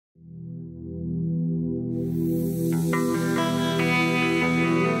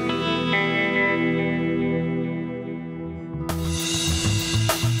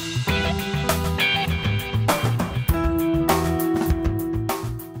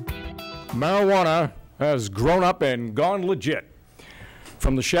Marijuana has grown up and gone legit.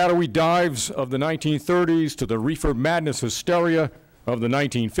 From the shadowy dives of the 1930s to the reefer madness hysteria of the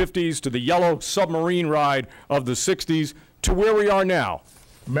 1950s to the yellow submarine ride of the 60s to where we are now,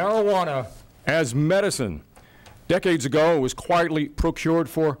 marijuana as medicine. Decades ago, it was quietly procured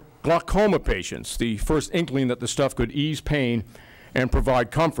for glaucoma patients, the first inkling that the stuff could ease pain and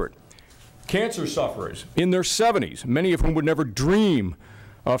provide comfort. Cancer sufferers in their 70s, many of whom would never dream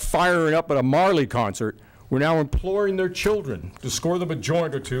of firing up at a Marley concert, were now imploring their children to score them a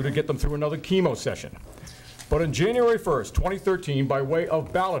joint or two to get them through another chemo session. But on January 1st, 2013, by way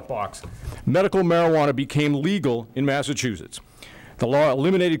of ballot box, medical marijuana became legal in Massachusetts. The law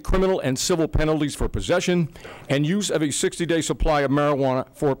eliminated criminal and civil penalties for possession and use of a 60-day supply of marijuana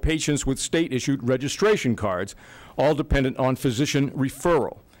for patients with state-issued registration cards, all dependent on physician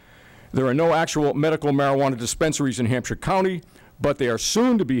referral. There are no actual medical marijuana dispensaries in Hampshire County, but they are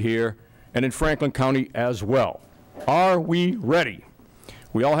soon to be here, and in Franklin County as well. Are we ready?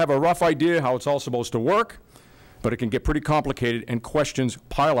 We all have a rough idea how it's all supposed to work, but it can get pretty complicated and questions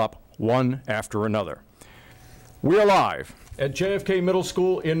pile up one after another. We're live at JFK Middle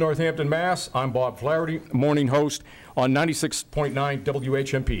School in Northampton, Mass. I'm Bob Flaherty, morning host on 96.9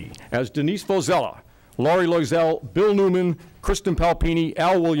 WHMP, as Denise Vozella, Laurie Loisel, Bill Newman, Kristen Palpini,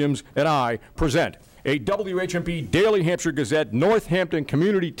 Al Williams, and I present a WHMP Daily Hampshire Gazette Northampton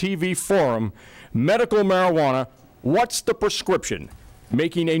Community TV Forum, Medical Marijuana, What's the Prescription?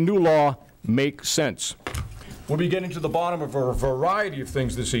 Making a New Law Make Sense. We'll be getting to the bottom of a variety of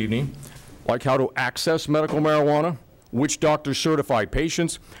things this evening, like how to access medical marijuana, which doctors certify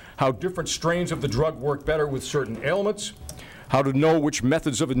patients, how different strains of the drug work better with certain ailments, how to know which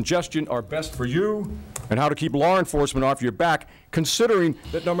methods of ingestion are best for you, and how to keep law enforcement off your back, considering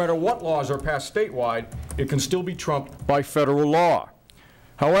that no matter what laws are passed statewide, it can still be trumped by federal law.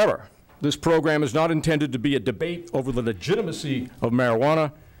 However, this program is not intended to be a debate over the legitimacy of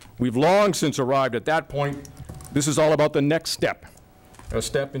marijuana. We've long since arrived at that point. This is all about the next step, a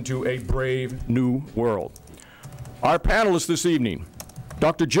step into a brave new world. Our panelists this evening,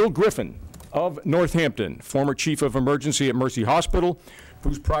 Dr. Jill Griffin of Northampton, former chief of emergency at Mercy Hospital,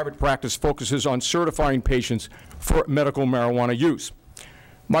 whose private practice focuses on certifying patients for medical marijuana use.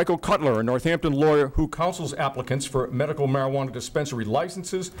 Michael Cutler, a Northampton lawyer who counsels applicants for medical marijuana dispensary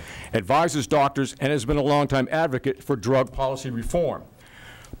licenses, advises doctors, and has been a longtime advocate for drug policy reform.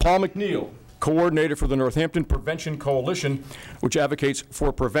 Paul McNeil, coordinator for the Northampton Prevention Coalition, which advocates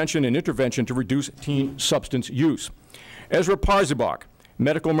for prevention and intervention to reduce teen substance use. Ezra Parzibak,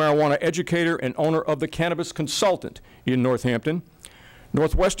 medical marijuana educator and owner of the Cannabis Consultant in Northampton.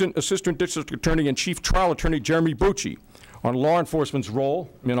 Northwestern Assistant District Attorney and Chief Trial Attorney Jeremy Bucci on law enforcement's role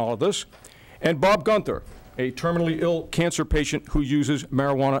in all of this. And Bob Gunther, a terminally ill cancer patient who uses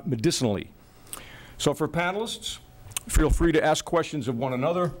marijuana medicinally. So for panelists, feel free to ask questions of one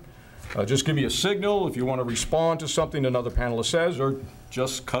another. Just give me a signal if you want to respond to something another panelist says, or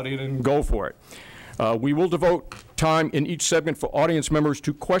just cut in and go for it. We will devote time in each segment for audience members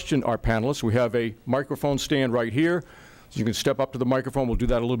to question our panelists. We have a microphone stand right here, so you can step up to the microphone. We'll do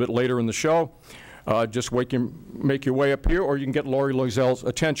that a little bit later in the show. Just make your way up here, or you can get Laurie Loisel's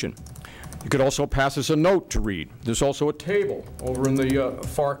attention. You could also pass us a note to read. There's also a table over in the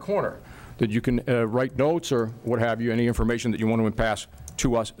far corner that you can write notes or what have you, any information that you want to pass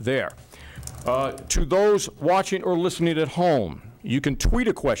to us there. To those watching or listening at home, you can tweet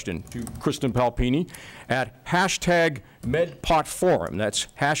a question to Kristen Palpini at #MedPotForum. That's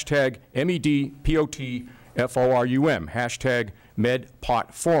hashtag MEDPOTFORUM, hashtag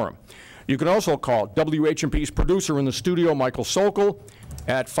MedPotForum. You can also call WHMP's producer in the studio, Michael Sokol,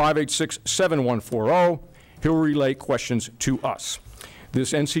 at 586-7140. He'll relay questions to us.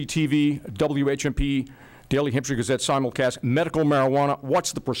 This NCTV WHMP Daily Hampshire Gazette simulcast, Medical Marijuana,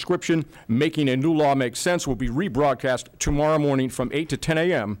 What's the Prescription? Making a New Law Make Sense, will be rebroadcast tomorrow morning from 8 to 10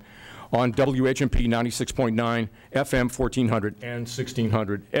 a.m. on WHMP 96.9 FM 1400 and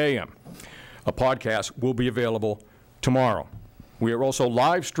 1600 a.m. A podcast will be available tomorrow. We are also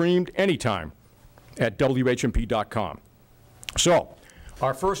live streamed anytime at WHMP.com. So,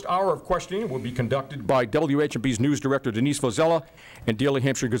 our first hour of questioning will be conducted by WHMP's news director, Denise Vozella, and Daily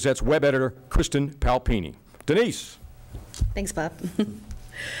Hampshire Gazette's web editor, Kristen Palpini. Denise. Thanks, Bob. We're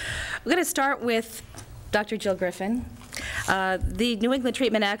going to start with Dr. Jill Griffin. The New England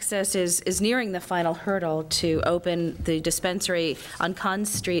Treatment Access is nearing the final hurdle to open the dispensary on Conn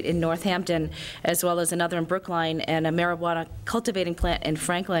Street in Northampton, as well as another in Brookline and a marijuana cultivating plant in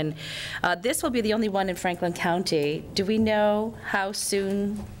Franklin. This will be the only one in Franklin County. Do we know how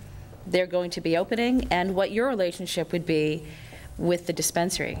soon they're going to be opening and what your relationship would be with the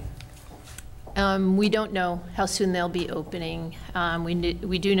dispensary? We don't know how soon they'll be opening.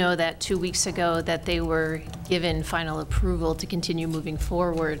 We do know that 2 weeks ago that they were given final approval to continue moving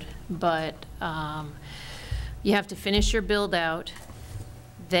forward, but you have to finish your build out,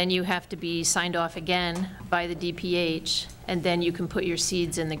 then you have to be signed off again by the DPH, and then you can put your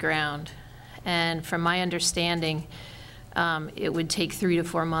seeds in the ground. And from my understanding, it would take 3 to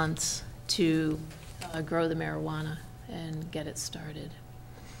 4 months to grow the marijuana and get it started.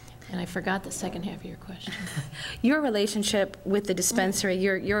 And I forgot the second half of your question. Your relationship with the dispensary,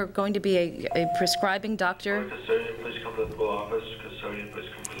 you're going to be a prescribing doctor? Custodian, please come to the full office. Custodian, please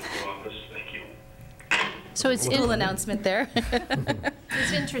come to the full office. Thank you. So it's Cool announcement there.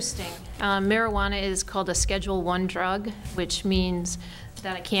 It's interesting. Marijuana is called a Schedule I drug, which means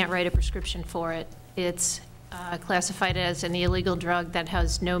that I can't write a prescription for it. It's classified as an illegal drug that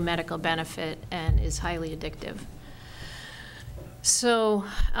has no medical benefit and is highly addictive. So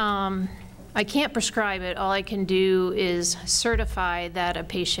I can't prescribe it. All I can do is certify that a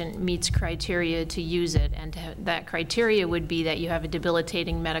patient meets criteria to use it, and that criteria would be that you have a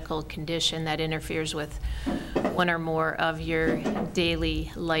debilitating medical condition that interferes with one or more of your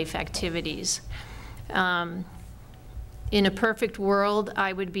daily life activities. In a perfect world,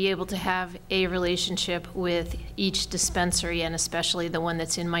 I would be able to have a relationship with each dispensary, and especially the one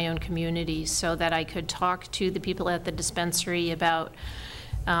that's in my own community, so that I could talk to the people at the dispensary about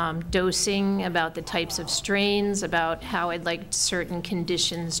dosing, about the types of strains, about how I'd like certain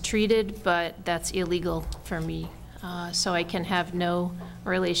conditions treated, but that's illegal for me. So I can have no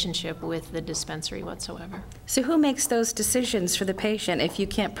relationship with the dispensary whatsoever. So who makes those decisions for the patient if you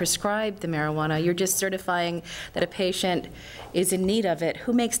can't prescribe the marijuana? You're just certifying that a patient is in need of it.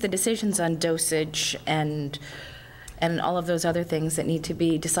 Who makes the decisions on dosage and all of those other things that need to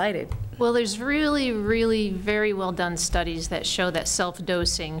be decided? Well, there's really, really very well done studies that show that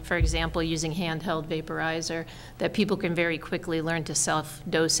self-dosing, for example, using handheld vaporizer, that people can very quickly learn to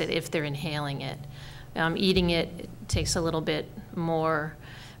self-dose it if they're inhaling it. Eating it takes a little bit more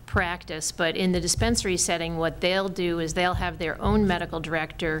practice, but in the dispensary setting, what they'll do is they'll have their own medical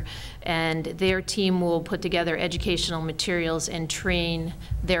director, and their team will put together educational materials and train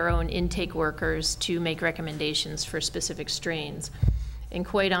their own intake workers to make recommendations for specific strains. And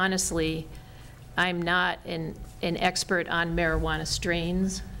quite honestly, I'm not an expert on marijuana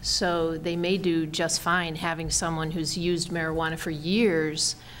strains, so they may do just fine having someone who's used marijuana for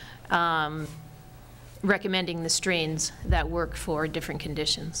years recommending the strains that work for different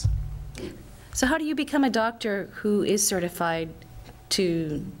conditions. So how do you become a doctor who is certified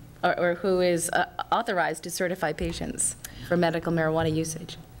to, or who is authorized to certify patients for medical marijuana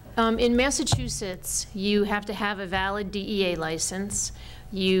usage? In Massachusetts, you have to have a valid DEA license.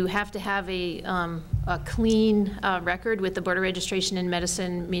 You have to have a clean record with the Board of Registration in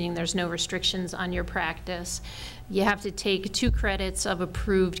Medicine, meaning there's no restrictions on your practice. You have to take 2 credits of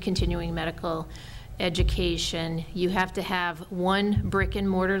approved continuing medical education. You have to have 1 brick and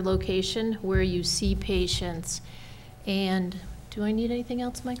mortar location where you see patients. And do I need anything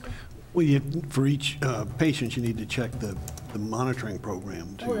else, Michael? Well, for each patient, you need to check the monitoring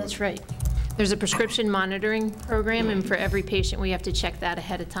program. Oh, that's right. There's a prescription monitoring program, and for every patient, we have to check that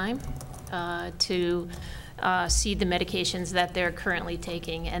ahead of time to see the medications that they're currently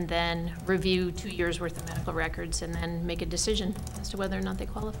taking, and then review 2 years' worth of medical records, and then make a decision as to whether or not they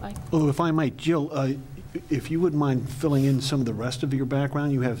qualify. Well, if I might, Jill, if you wouldn't mind filling in some of the rest of your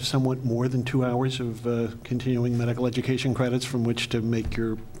background, you have somewhat more than 2 hours of continuing medical education credits from which to make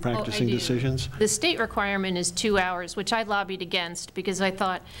your practicing decisions. The state requirement is 2 hours, which I lobbied against because I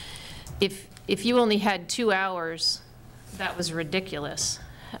thought if you only had 2 hours, that was ridiculous.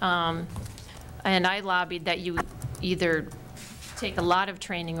 And I lobbied that you either take a lot of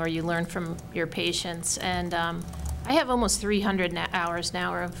training or you learn from your patients. And I have almost 300 hours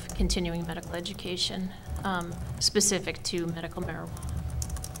now of continuing medical education specific to medical marijuana.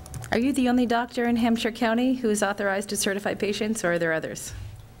 Are you the only doctor in Hampshire County who is authorized to certify patients, or are there others?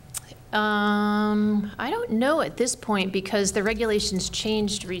 I don't know at this point because the regulations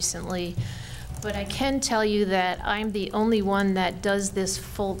changed recently, but I can tell you that I'm the only one that does this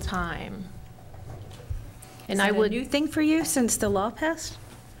full-time. And Is that a new thing for you since the law passed?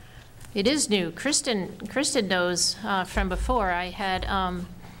 It is new. Kristen knows from before. I had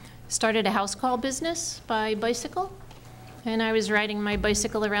started a house call business by bicycle, and I was riding my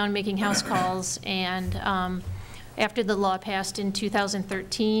bicycle around making house calls, and after the law passed in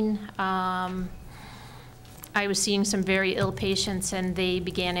 2013, I was seeing some very ill patients, and they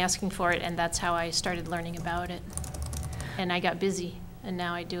began asking for it, and that's how I started learning about it. And I got busy, and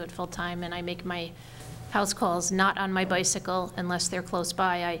now I do it full-time, and I make my house calls not on my bicycle unless they're close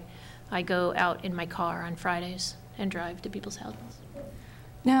by. I go out in my car on Fridays and drive to people's houses.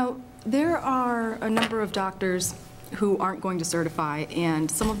 Now, there are a number of doctors who aren't going to certify,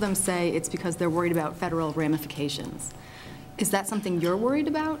 and some of them say it's because they're worried about federal ramifications. Is that something you're worried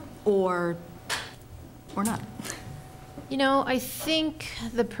about, or not? You know, I think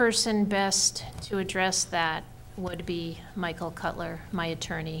the person best to address that would be Michael Cutler, my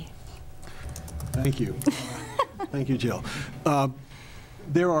attorney. Thank you. Thank you, Jill.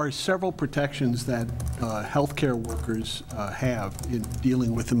 There are several protections that healthcare workers have in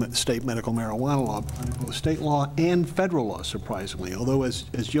dealing with the state medical marijuana law, under both state law and federal law, surprisingly. Although, as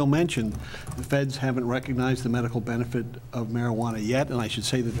Jill mentioned, the feds haven't recognized the medical benefit of marijuana yet, and I should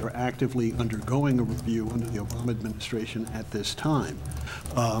say that they're actively undergoing a review under the Obama administration at this time.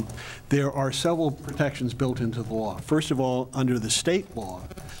 There are several protections built into the law. First of all, under the state law,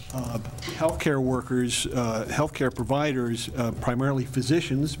 healthcare workers, healthcare providers, primarily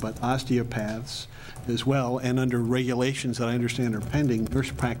physicians, but osteopaths as well, and under regulations that I understand are pending,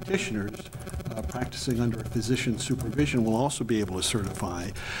 nurse practitioners practicing under a physician's supervision will also be able to certify.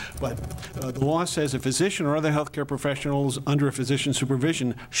 But the law says a physician or other healthcare professionals under a physician's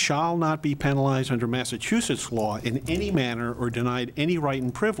supervision shall not be penalized under Massachusetts law in any manner or denied any right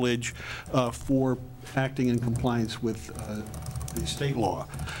and privilege for acting in compliance with the state law.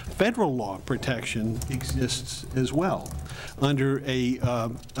 Federal law protection exists as well. Under a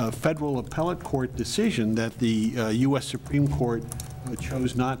federal appellate court decision that the U.S. Supreme Court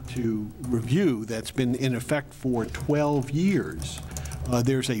chose not to review, that's been in effect for 12 years,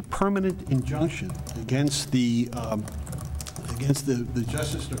 there's a permanent injunction against the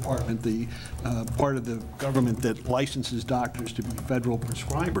Justice Department, the part of the government that licenses doctors to be federal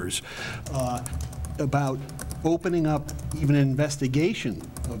prescribers, about opening up even an investigation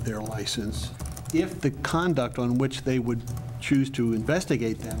of their license if the conduct on which they would choose to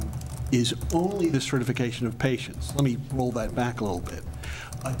investigate them is only the certification of patients. Let me roll that back a little bit.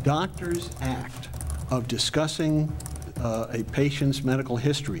 A doctor's act of discussing a patient's medical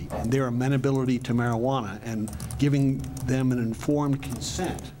history and their amenability to marijuana and giving them an informed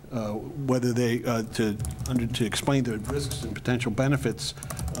consent, whether they to explain the risks and potential benefits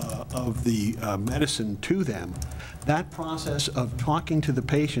of the medicine to them. That process of talking to the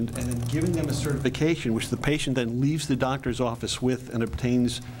patient and then giving them a certification, which the patient then leaves the doctor's office with and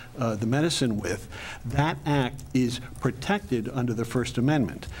obtains the medicine with, that act is protected under the First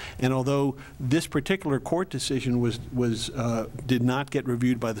Amendment. And although this particular court decision did not get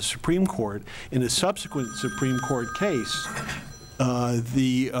reviewed by the Supreme Court, in a subsequent Supreme Court case,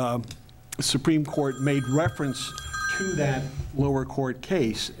 the Supreme Court made reference to that lower court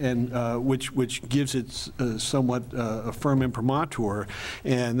case, and which gives it somewhat a firm imprimatur,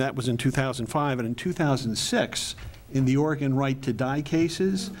 and that was in 2005. And in 2006, in the Oregon right to die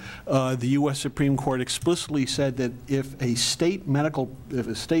cases, the U.S. Supreme Court explicitly said that if a state medical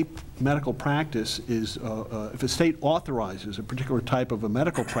practice is, if a state authorizes a particular type of a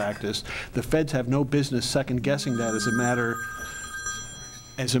medical practice, the feds have no business second-guessing that as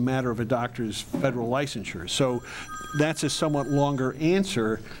a matter of a doctor's federal licensure. So that's a somewhat longer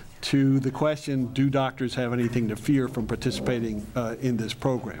answer to the question, do doctors have anything to fear from participating in this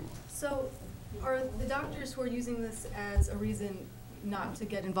program? So are the doctors who are using this as a reason not to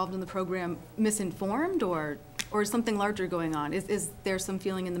get involved in the program misinformed, or is something larger going on? Is there some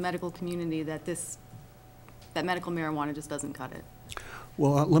feeling in the medical community that that medical marijuana just doesn't cut it?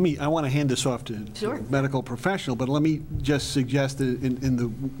 Well, I want to hand this off to Sure. a medical professional, but let me just suggest that in the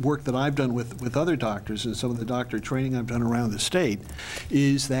work that I've done with other doctors and some of the doctor training I've done around the state,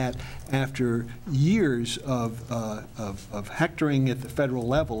 is that after years of hectoring at the federal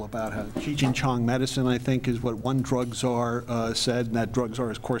level about how Cheech and Chong medicine, I think, is what one drug czar said, and that drug czar,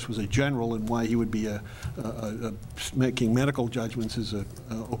 of course, was a general, and why he would be making medical judgments is an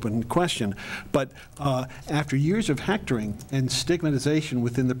open question. But after years of hectoring and stigmatization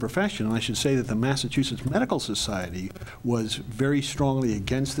within the profession, and I should say that the Massachusetts Medical Society was very strongly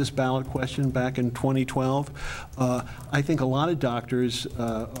against this ballot question back in 2012. I think a lot of doctors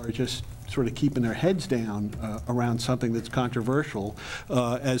are just sort of keeping their heads down around something that's controversial,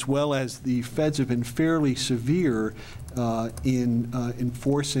 as well as the feds have been fairly severe in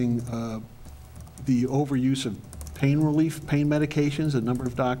enforcing the overuse of pain medications. A number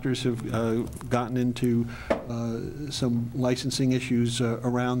of doctors have gotten into some licensing issues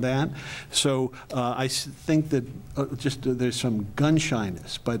around that. So I think that there's some gun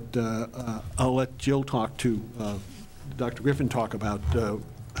shyness, but I'll let Jill talk to Dr. Griffin talk about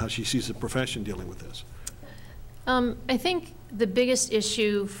how she sees the profession dealing with this. I think the biggest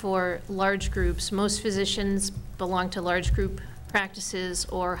issue for large groups, most physicians belong to large group practices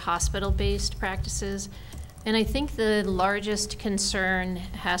or hospital-based practices. And I think the largest concern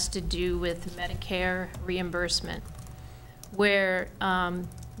has to do with Medicare reimbursement, where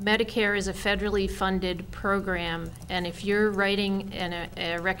Medicare is a federally funded program, and if you're writing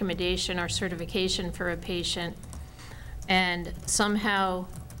a recommendation or certification for a patient, and somehow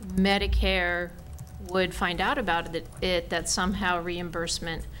Medicare would find out about it, that somehow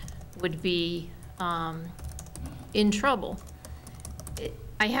reimbursement would be in trouble.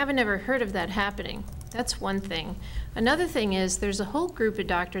 I haven't ever heard of that happening. That's one thing. Another thing is there's a whole group of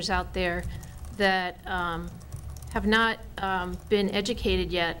doctors out there that have not been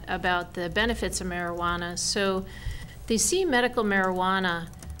educated yet about the benefits of marijuana. So they see medical marijuana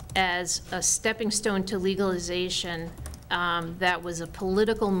as a stepping stone to legalization that was a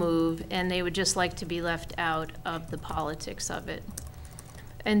political move, and they would just like to be left out of the politics of it.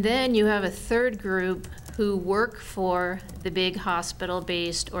 And then you have a third group who work for the big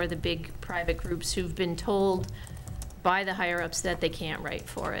hospital-based or the big private groups who've been told by the higher-ups that they can't write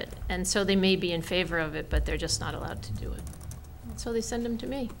for it. And so they may be in favor of it, but they're just not allowed to do it. And so they send them to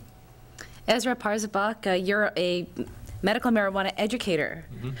me. Ezra Parzabak, you're a medical marijuana educator.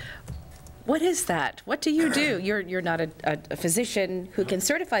 Mm-hmm. What is that? What do you do? You're not a physician who can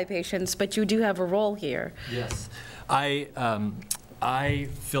certify patients, but you do have a role here. Yes. I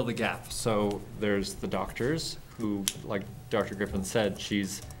fill the gap. So there's the doctors who, like Dr. Griffin said,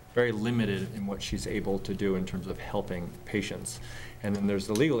 she's very limited in what she's able to do in terms of helping patients. And then there's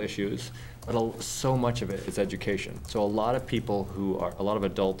the legal issues, but so much of it is education. So a lot of people a lot of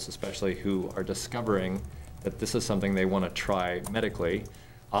adults especially, who are discovering that this is something they want to try medically,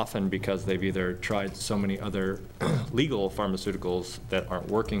 often because they've either tried so many other legal pharmaceuticals that aren't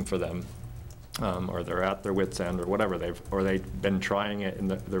working for them, or they're at their wit's end, or whatever, they've been trying it in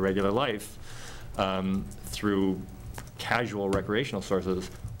their regular life through casual recreational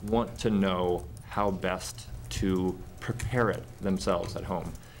sources, want to know how best to prepare it themselves at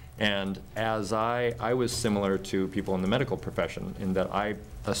home. And as I was similar to people in the medical profession in that I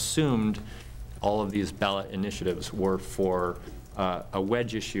assumed all of these ballot initiatives were for a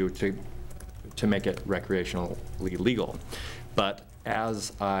wedge issue to make it recreationally legal. But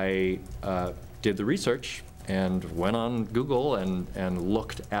as I did the research and went on Google and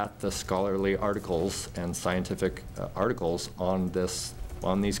looked at the scholarly articles and scientific articles on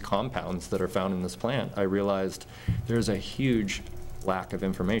these compounds that are found in this plant, I realized there's a huge lack of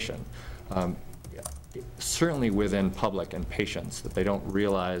information. Certainly within public and patients, that they don't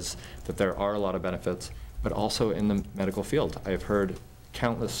realize that there are a lot of benefits, but also in the medical field. I've heard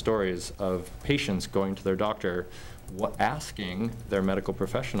countless stories of patients going to their doctor asking their medical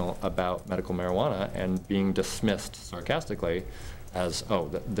professional about medical marijuana and being dismissed sarcastically as, oh,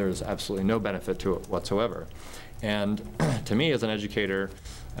 there's absolutely no benefit to it whatsoever. And to me, as an educator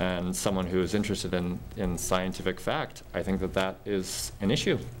and someone who is interested in scientific fact, I think that is an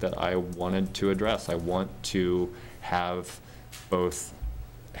issue that I wanted to address. I want to have both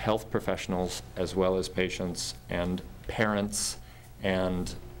health professionals as well as patients and parents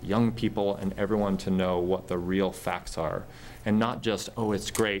and young people and everyone to know what the real facts are. And not just, oh, it's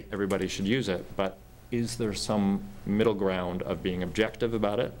great, everybody should use it, but is there some middle ground of being objective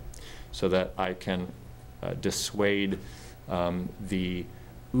about it so that I can dissuade the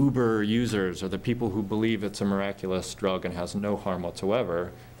uber users or the people who believe it's a miraculous drug and has no harm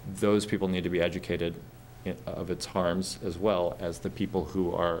whatsoever. Those people need to be educated of its harms, as well as the people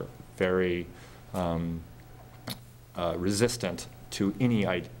who are very resistant to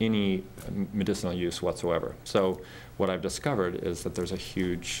any medicinal use whatsoever. So what I've discovered is that there's a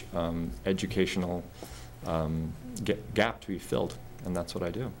huge educational gap to be filled, and that's what I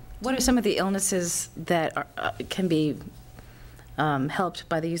do. What are some of the illnesses that can be helped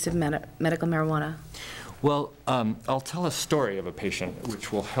by the use of medical marijuana? Well, I'll tell a story of a patient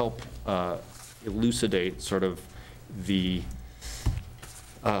which will help elucidate sort of the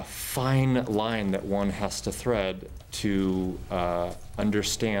fine line that one has to thread to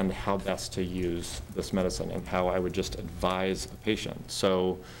understand how best to use this medicine and how I would just advise a patient.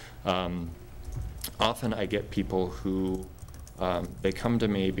 So often I get people who they come to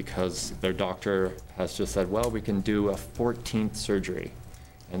me because their doctor has just said, well, we can do a 14th surgery.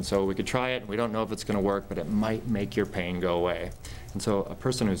 And so we could try it, and we don't know if it's going to work, but it might make your pain go away. And so a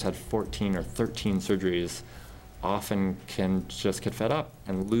person who's had 14 or 13 surgeries often can just get fed up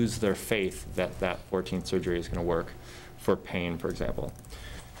and lose their faith that that 14th surgery is going to work for pain, for example.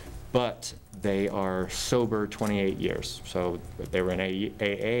 But they are sober 28 years. So they were in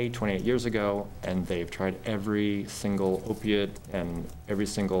AA 28 years ago, and they've tried every single opiate and every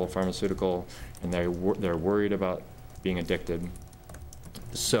single pharmaceutical, and they're worried about being addicted.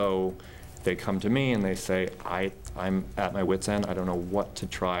 So they come to me and they say, I'm at my wit's end. I don't know what to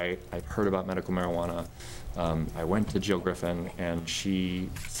try. I've heard about medical marijuana. I went to Jill Griffin, and she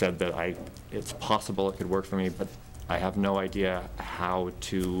said that it's possible it could work for me, but I have no idea how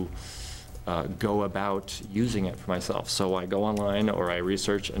to go about using it for myself. So I go online or I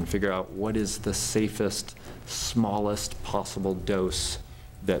research and figure out what is the safest, smallest possible dose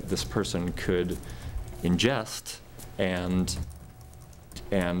that this person could ingest, and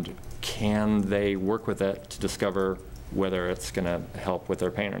can they work with it to discover whether it's going to help with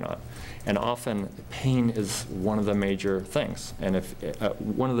their pain or not. And often pain is one of the major things, and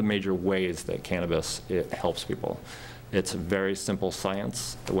one of the major ways that cannabis helps people. It's very simple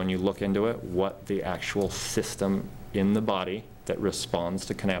science when you look into it, what the actual system in the body that responds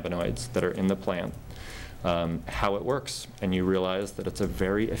to cannabinoids that are in the plant, how it works, and you realize that it's a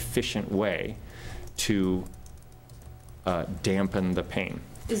very efficient way to dampen the pain.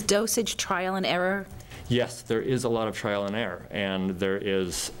 Is dosage trial and error? Yes, there is a lot of trial and error, and there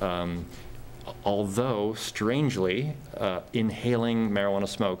is, although strangely, inhaling marijuana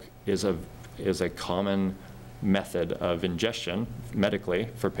smoke is a common method of ingestion medically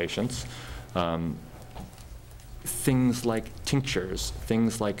for patients. Things like tinctures,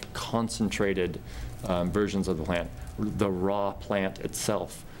 things like concentrated versions of the plant, the raw plant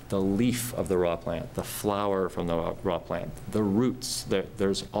itself, the leaf of the raw plant, the flower from the raw plant, the roots.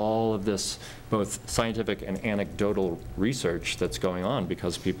 There's all of this, both scientific and anecdotal research that's going on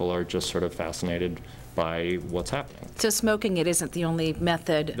because people are just sort of fascinated by what's happening. So smoking it isn't the only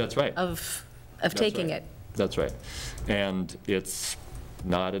method That's right. of That's taking right. it. That's right. And it's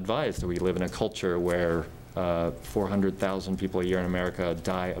not advised. We live in a culture where 400,000 people a year in America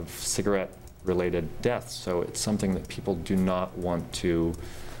die of cigarette-related deaths. So it's something that people do not want to.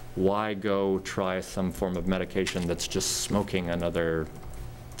 Why go try some form of medication that's just smoking another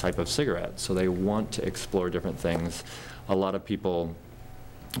type of cigarette? So they want to explore different things. A lot of people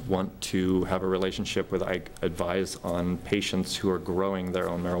want to have a relationship with, I advise on patients who are growing their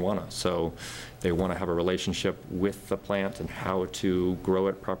own marijuana. So they want to have a relationship with the plant and how to grow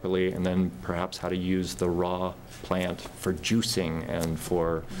it properly, and then perhaps how to use the raw plant for juicing and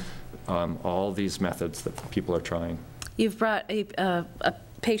for all these methods that people are trying. You've brought a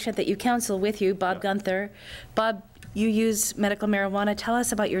patient that you counsel with you, Bob Gunther. Bob, you use medical marijuana. Tell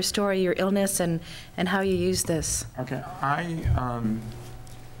us about your story, your illness, and how you use this. Okay, I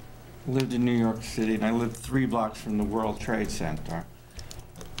lived in New York City, and I lived 3 blocks from the World Trade Center.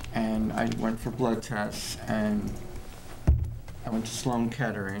 And I went for blood tests, and I went to Sloan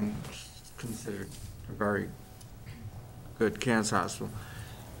Kettering, which is considered a very good cancer hospital.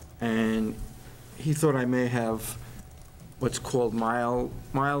 And he thought I may have what's called mild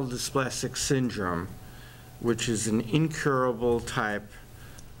dysplastic syndrome, which is an incurable type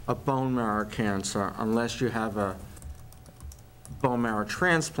of bone marrow cancer unless you have a bone marrow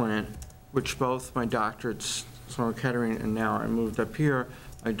transplant, which both my doctor at Sloan Kettering and now I moved up here,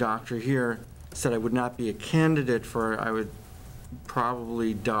 my doctor here said I would not be a candidate for it. I would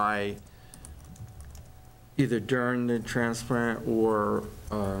probably die either during the transplant or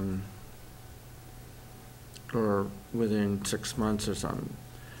within 6 months or something.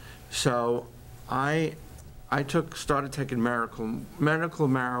 So I started taking medical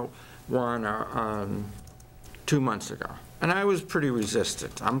marijuana 2 months ago, and I was pretty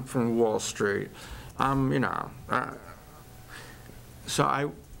resistant. I'm from Wall Street. So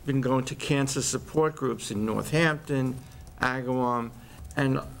I've been going to cancer support groups in Northampton, Agawam,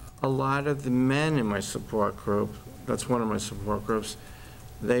 and a lot of the men in my support group, that's one of my support groups,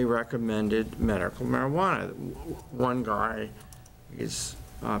 they recommended medical marijuana. One guy is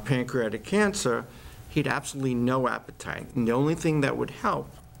pancreatic cancer. He had absolutely no appetite, and the only thing that would help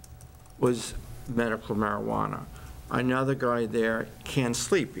was medical marijuana. Another guy there can't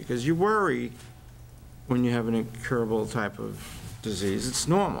sleep because you worry when you have an incurable type of disease. It's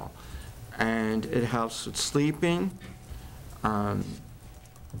normal, and it helps with sleeping.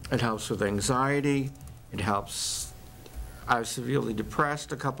 It helps with anxiety. It helps. I was severely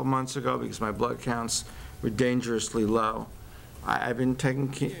depressed a couple months ago because my blood counts were dangerously low. I've been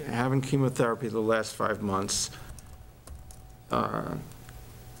having chemotherapy the last 5 months,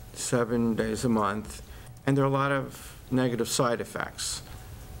 7 days a month, and there are a lot of negative side effects.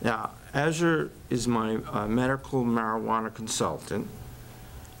 Now, Azure is my medical marijuana consultant,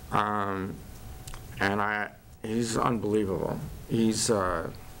 and he's unbelievable.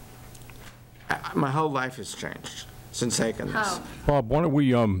 My whole life has changed since taking this. How? Bob, why don't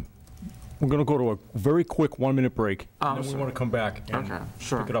we We're going to go to a very quick 1-minute break, and then we sorry. want to come back and Okay,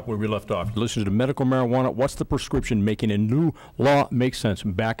 sure. pick it up where we left off. Listen to medical marijuana. What's the prescription? Making a new law make sense.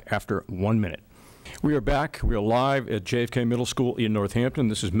 Back after 1 minute. We are back. We are live at JFK Middle School in Northampton.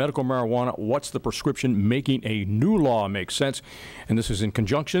 This is medical marijuana. What's the prescription? Making a new law make sense. And this is in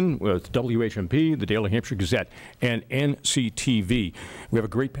conjunction with WHMP, the Daily Hampshire Gazette, and NCTV. We have a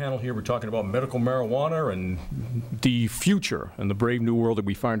great panel here. We're talking about medical marijuana and the future and the brave new world that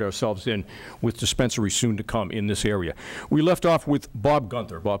we find ourselves in with dispensaries soon to come in this area. We left off with Bob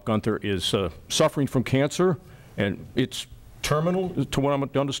Gunther. Bob Gunther is suffering from cancer, and it's terminal, to what I'm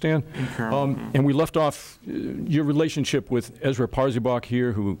to understand. And we left off your relationship with Ezra Parzybach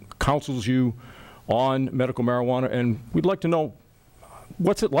here, who counsels you on medical marijuana, and we'd like to know,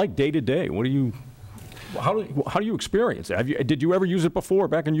 what's it like day to day? What do you, how do you experience it? Did you ever use it before,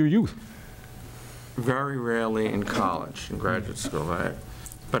 back in your youth? Very rarely in college, in graduate school.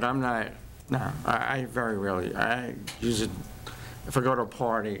 But I'm not, no, I very rarely, I use it if I go to a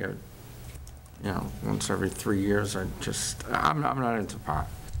party or, you know, once every 3 years. I'm not into pot.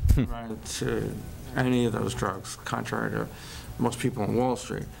 I'm not into any of those drugs, contrary to most people on Wall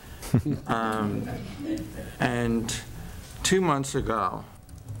Street. And 2 months ago,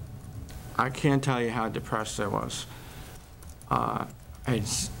 I can't tell you how depressed I was. I had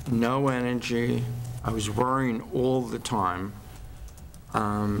no energy. I was worrying all the time.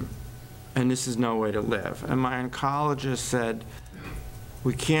 And this is no way to live. And my oncologist said,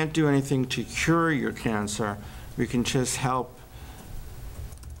 we can't do anything to cure your cancer. We can just help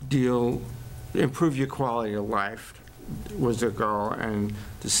improve your quality of life, was the goal, and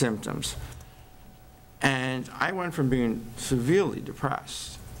the symptoms. And I went from being severely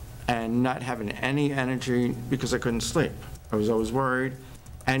depressed and not having any energy because I couldn't sleep. I was always worried,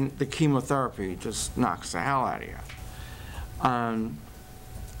 and the chemotherapy just knocks the hell out of you.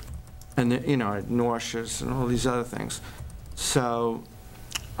 And you know, I had nauseous and all these other things. So,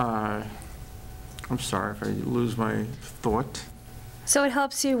 I'm sorry if I lose my thought. So it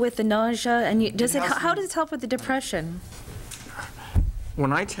helps you with the nausea, and how does it help with the depression?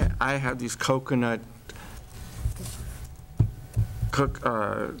 When I have these coconut,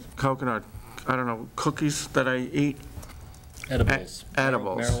 I don't know, cookies that I eat. Edibles.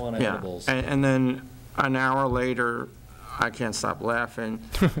 Edibles. Marijuana yeah. edibles. And then an hour later, I can't stop laughing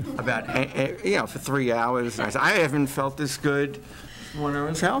about, you know, for 3 hours. I haven't felt this good when I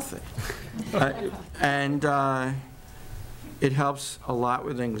was healthy. It helps a lot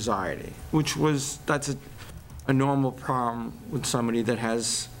with anxiety, that's a normal problem with somebody that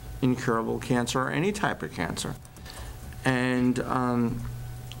has incurable cancer or any type of cancer. And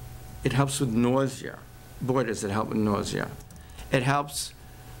it helps with nausea. Boy, does it help with nausea. It helps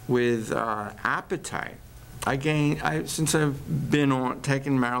with appetite. Since I've been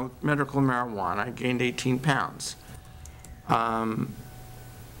taking medical marijuana, I gained 18 pounds.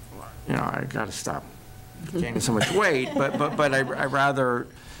 You know, I got to stop gaining so much weight, but I rather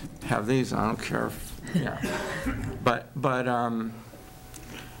have these. I don't care if, yeah. But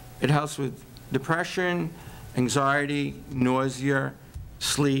it helps with depression, anxiety, nausea,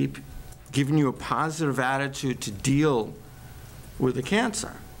 sleep, giving you a positive attitude to deal with the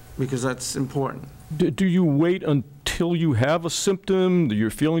cancer, because that's important. Do you wait until you have a symptom, that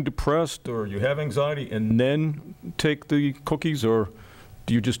you're feeling depressed or you have anxiety, and then take the cookies, or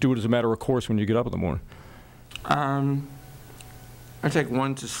do you just do it as a matter of course when you get up in the morning? I take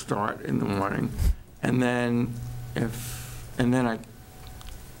one to start in the morning, and then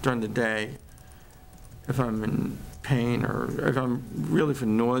during the day, if I'm in pain or if I'm really for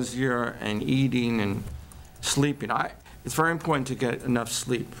nausea and eating and sleeping, it's very important to get enough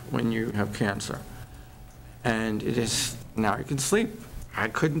sleep when you have cancer. And now you can sleep. I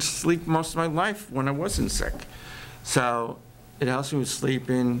couldn't sleep most of my life when I wasn't sick. So it helps me with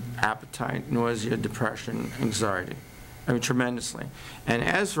sleeping, appetite, nausea, depression, anxiety. I mean, tremendously. And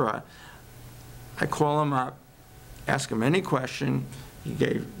Ezra, I call him up, ask him any question. He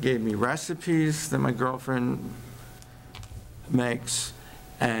gave me recipes that my girlfriend makes,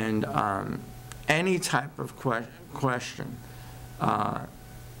 and any type of question.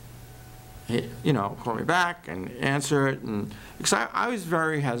 You know, call me back and answer it, and because I was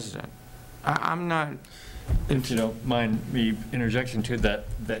very hesitant. I'm not. If you don't mind me interjecting too, that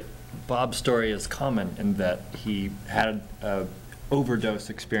Bob's story is common in that he had a overdose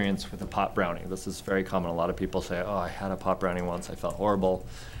experience with a pot brownie. This is very common. A lot of people say, oh, I had a pot brownie once, I felt horrible,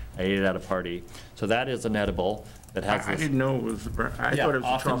 I ate it at a party. So that is an edible that has I this. didn't know it was I thought it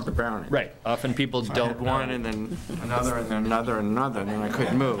was a chocolate brownie. Right. Often people So don't I had one, and then another, and then another, and another, and then I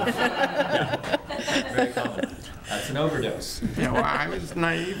couldn't move. Very common. That's an overdose. Yeah, well, I was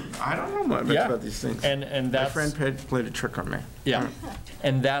naive. I don't know much Yeah. about these things. And My that's friend played a trick on me. yeah,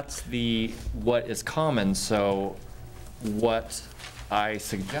 and that's what is common. So, what I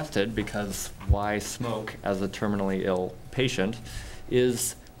suggested, because why smoke as a terminally ill patient,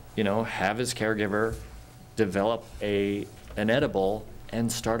 is have his caregiver develop an edible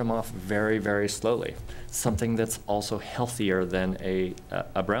and start him off very, very slowly. Something that's also healthier than a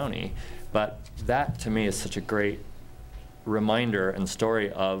brownie. But that, to me, is such a great reminder and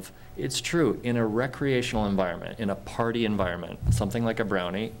story of, it's true, in a recreational environment, in a party environment, something like a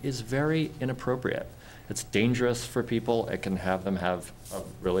brownie is very inappropriate. It's dangerous for people. It can have them have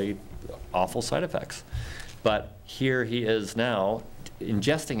really awful side effects. But here he is now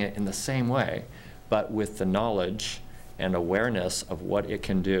ingesting it in the same way, but with the knowledge and awareness of what it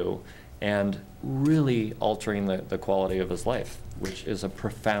can do, and really altering the quality of his life, which is a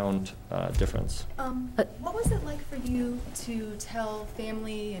profound difference. What was it like for you to tell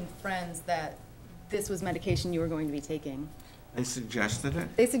family and friends that this was medication you were going to be taking? They suggested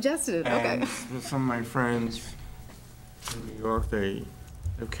it. They suggested it, okay. And with some of my friends in New York, they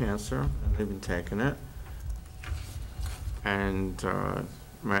have cancer, and they've been taking it. And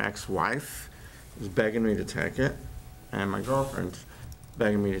my ex-wife is begging me to take it, and my girlfriend's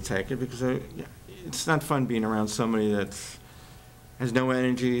begging me to take it, because it's not fun being around somebody that has no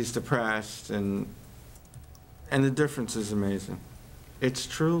energy, is depressed, and the difference is amazing. It's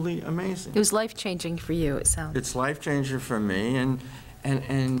truly amazing. It was life-changing for you, it sounds. It's life-changing for me,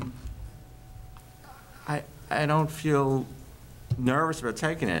 and I don't feel nervous about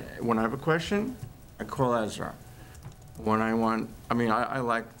taking it. When I have a question, I call Ezra. When I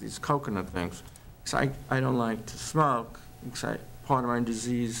like these coconut things, because I don't like to smoke, because part of my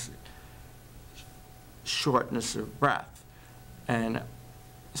disease, shortness of breath. And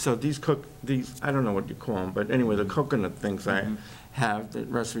so these, I don't know what you call them, but anyway, the coconut things I have, the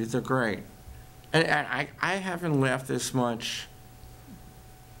recipes, they're great. And I haven't laughed this much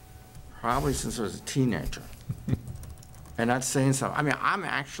probably since I was a teenager. And that's saying something. I mean, I'm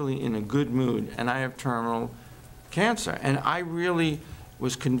actually in a good mood, and I have terminal cancer. And I really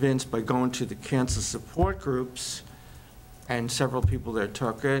was convinced by going to the cancer support groups, and several people there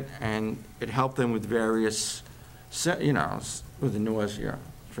took it, and it helped them with various, with the nausea,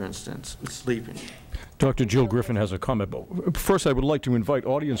 for instance, with sleeping. Dr. Jill Griffin has a comment. But first, I would like to invite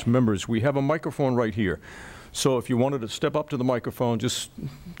audience members. We have a microphone right here. So if you wanted to step up to the microphone, just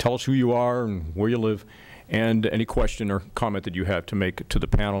tell us who you are and where you live, and any question or comment that you have to make to the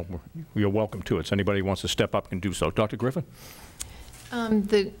panel, you're welcome to it. So anybody who wants to step up can do so. Dr. Griffin?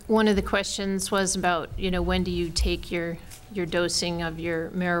 One of the questions was about, when do you take your dosing of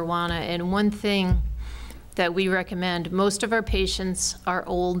your marijuana? And one thing that we recommend, most of our patients are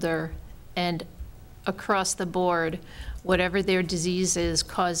older, and across the board, whatever their disease is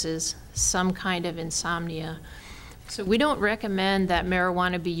causes some kind of insomnia. So we don't recommend that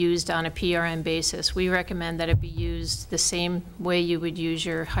marijuana be used on a PRN basis. We recommend that it be used the same way you would use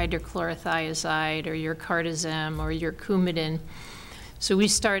your hydrochlorothiazide or your cardizem or your Coumadin. So we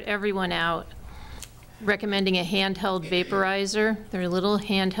start everyone out recommending a handheld vaporizer. They're little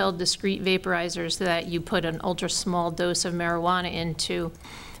handheld discrete vaporizers that you put an ultra small dose of marijuana into.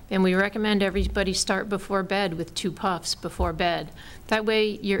 And we recommend everybody start before bed with 2 puffs before bed. That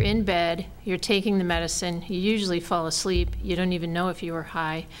way you're in bed, you're taking the medicine, you usually fall asleep, you don't even know if you were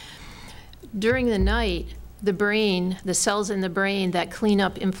high. During the night, the brain, the cells in the brain that clean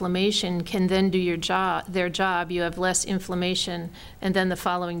up inflammation can then do their job. You have less inflammation, and then the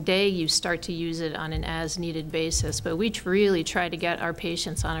following day you start to use it on an as-needed basis. But we really try to get our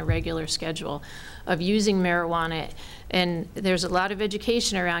patients on a regular schedule of using marijuana, and there's a lot of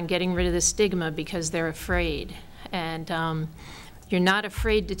education around getting rid of the stigma because they're afraid. And you're not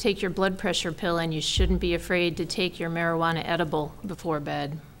afraid to take your blood pressure pill, and you shouldn't be afraid to take your marijuana edible before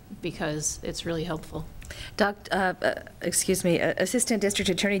bed because it's really helpful. Assistant District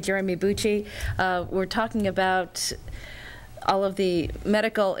Attorney Jeremy Bucci, we're talking about all of the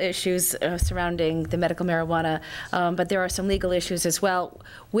medical issues surrounding the medical marijuana, but there are some legal issues as well.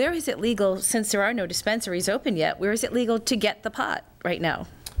 Where is it legal, since there are no dispensaries open yet, where is it legal to get the pot right now?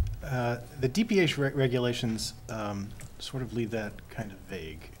 The DPH regulations sort of leave that kind of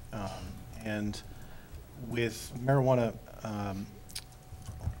vague. And with marijuana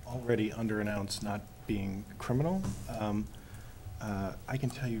already under-announced not being criminal, I can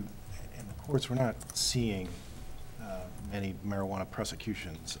tell you in the courts we're not seeing many marijuana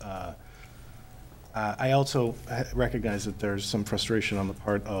prosecutions. I also recognize that there's some frustration on the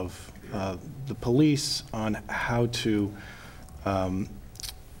part of the police on how to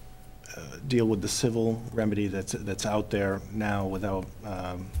deal with the civil remedy that's out there now without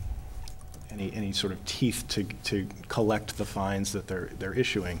any sort of teeth to collect the fines that they're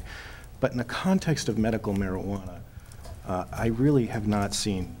issuing. But in the context of medical marijuana, I really have not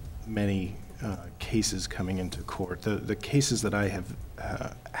seen many cases coming into court. The cases that I have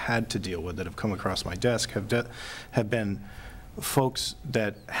had to deal with that have come across my desk have been folks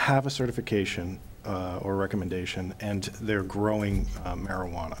that have a certification or recommendation, and they're growing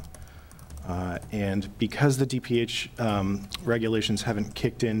marijuana. And because the DPH regulations haven't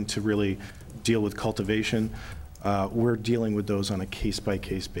kicked in to really deal with cultivation, we're dealing with those on a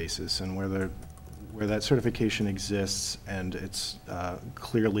case-by-case basis, and where that certification exists and it's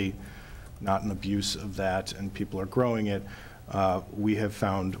clearly not an abuse of that and people are growing it, we have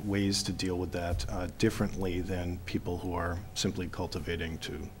found ways to deal with that differently than people who are simply cultivating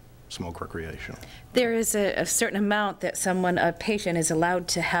to smoke recreational. There is a certain amount that a patient is allowed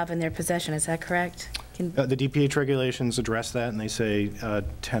to have in their possession, is that correct? The DPH regulations address that, and they say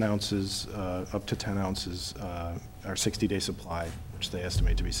 10 ounces, up to 10 ounces, our 60-day supply, which they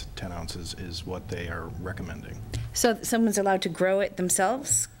estimate to be 10 ounces, is what they are recommending. So someone's allowed to grow it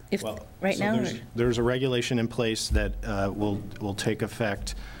themselves right now? There's a regulation in place that will take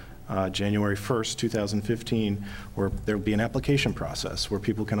effect January 1st, 2015, where there will be an application process where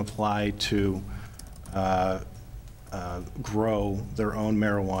people can apply to grow their own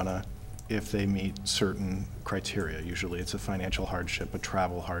marijuana if they meet certain criteria. Usually it's a financial hardship, a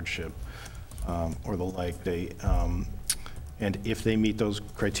travel hardship, or the like. And if they meet those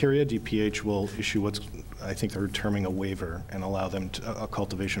criteria, DPH will issue what's, I think they're terming a waiver, and allow them a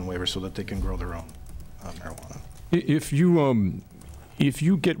cultivation waiver so that they can grow their own marijuana. If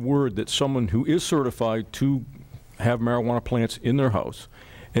you get word that someone who is certified to have marijuana plants in their house,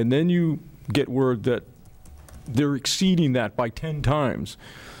 and then you get word that they're exceeding that by 10 times,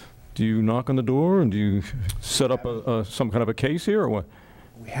 do you knock on the door and do you set up some kind of a case here, or what?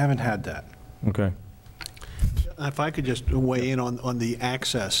 We haven't had that. Okay. If I could just weigh in on the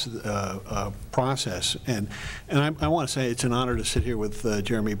access process, and I want to say it's an honor to sit here with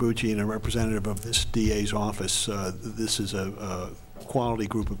Jeremy Bucci and a representative of this DA's office. This is a quality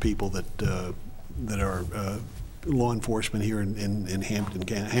group of people that are law enforcement here in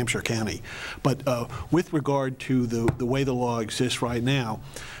Hampshire County. But with regard to the way the law exists right now,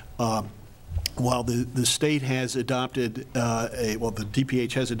 while the state has adopted, the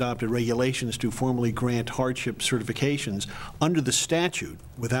DPH has adopted regulations to formally grant hardship certifications, under the statute,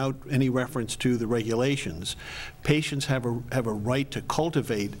 without any reference to the regulations, patients have a right to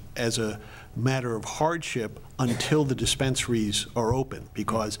cultivate as a matter of hardship until the dispensaries are open,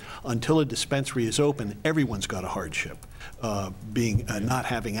 because until a dispensary is open, everyone's got a hardship, not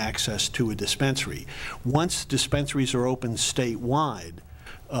having access to a dispensary. Once dispensaries are open statewide,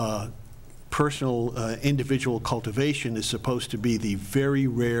 personal individual cultivation is supposed to be the very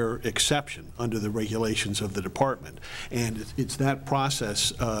rare exception under the regulations of the department. And it's that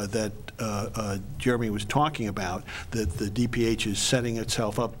process that Jeremy was talking about that the DPH is setting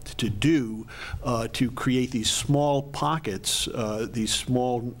itself up to do, to create these small pockets, these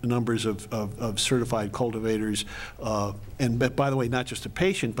small numbers of certified cultivators. And by the way, not just a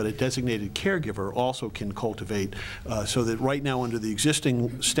patient, but a designated caregiver also can cultivate, so that right now under the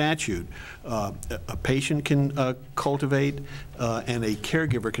existing statute, a patient can cultivate and a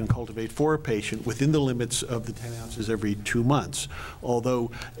caregiver can cultivate for a patient within the limits of the 10 ounces every 2 months.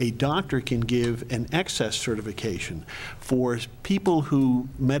 Although a doctor can give an excess certification for people who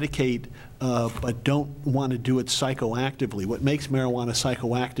medicate but don't want to do it psychoactively. What makes marijuana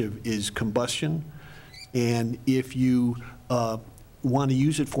psychoactive is combustion. And if you want to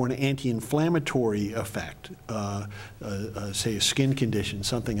use it for an anti-inflammatory effect, say a skin condition,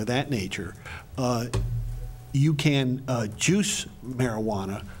 something of that nature, you can juice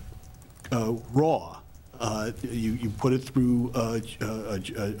marijuana raw. You put it through a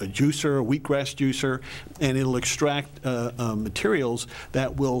juicer, a wheatgrass juicer, and it'll extract materials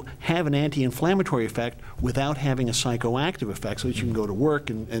that will have an anti-inflammatory effect without having a psychoactive effect, so that you can go to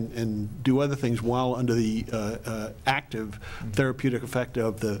work and do other things while under the active therapeutic effect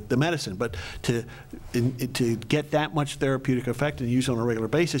of the medicine. But to get that much therapeutic effect and use it on a regular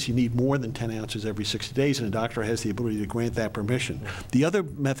basis, you need more than 10 ounces every 60 days, and a doctor has the ability to grant that permission. The other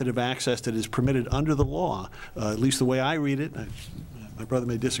method of access that is permitted under the law, at least the way I read it, my brother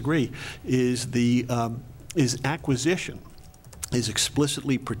may disagree, is acquisition. Is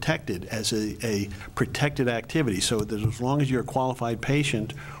explicitly protected as a protected activity, so that as long as you're a qualified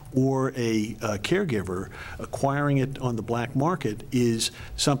patient or a caregiver, acquiring it on the black market is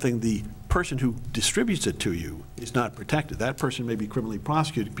something the person who distributes it to you is not protected. That person may be criminally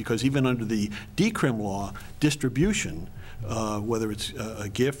prosecuted because even under the decrim law, distribution, whether it's a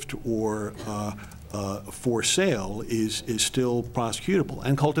gift or for sale, is still prosecutable.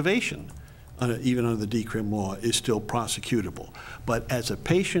 And cultivation, even under the decrim law, is still prosecutable. But as a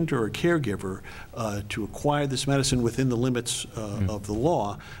patient or a caregiver, to acquire this medicine within the limits of the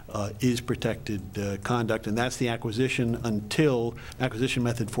law is protected conduct, and that's the acquisition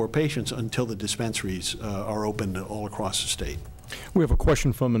method for patients until the dispensaries are open all across the state. We have a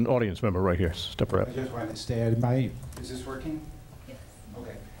question from an audience member right here. Step right up. I just wanted to say, is this working? Yes.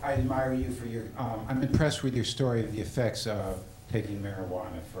 Okay. I admire you for your, I'm impressed with your story of the effects of taking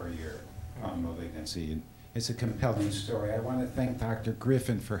marijuana for your malignancy. And it's a compelling story. I want to thank Dr.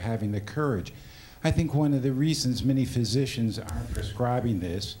 Griffin for having the courage. I think one of the reasons many physicians aren't prescribing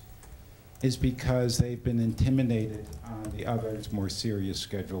this is because they've been intimidated on the other more serious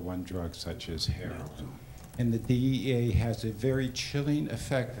Schedule I drugs such as heroin. And the DEA has a very chilling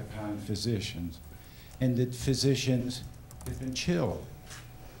effect upon physicians. And the physicians have been chilled.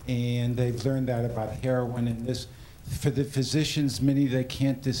 And they've learned that about heroin. And this, for the physicians, many, they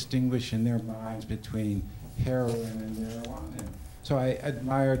can't distinguish in their minds between heroin and marijuana. So I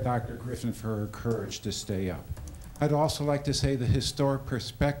admire Dr. Griffin for her courage to stay up. I'd also like to say the historic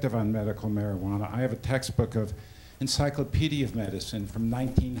perspective on medical marijuana. I have a textbook of Encyclopedia of Medicine from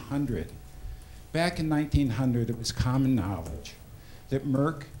 1900. Back in 1900, it was common knowledge that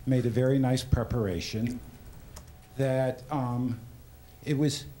Merck made a very nice preparation, that it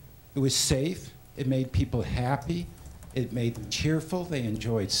was safe, it made people happy, it made them cheerful, they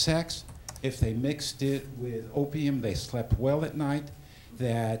enjoyed sex. If they mixed it with opium, they slept well at night,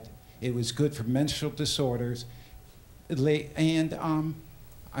 that it was good for menstrual disorders. And I'm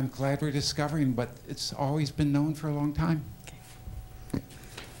glad we're discovering, but it's always been known for a long time.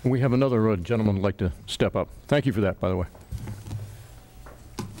 We have another gentleman who'd like to step up. Thank you for that, by the way.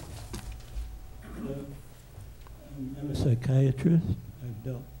 I'm a psychiatrist. I've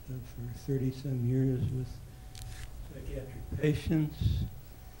dealt for 30-some years with psychiatric patients,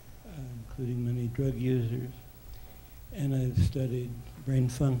 including many drug users. And I've studied brain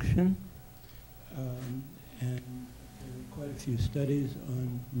function. And there are quite a few studies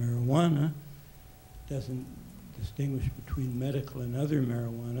on marijuana. Doesn't distinguish between medical and other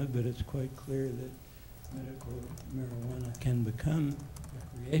marijuana, but it's quite clear that medical marijuana can become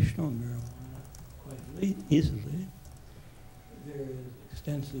recreational marijuana quite easily. There is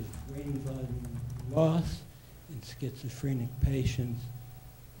extensive brain volume loss in schizophrenic patients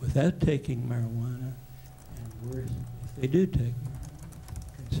without taking marijuana, and worse if they do take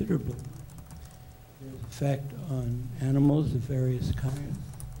marijuana, considerably. There's effect on animals of various kinds,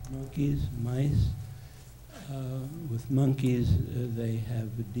 monkeys, mice. With monkeys, they have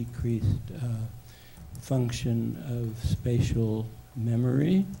a decreased function of spatial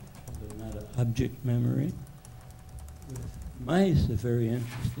memory, although not object memory. With mice, a very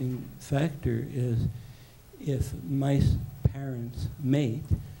interesting factor is if mice parents mate,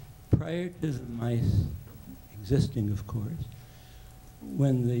 prior to the mice existing, of course,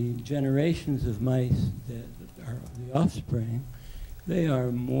 when the generations of mice that are the offspring, they are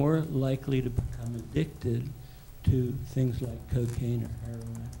more likely to become addicted to things like cocaine or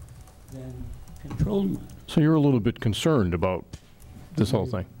heroin than controlled mice. So you're a little bit concerned about this whole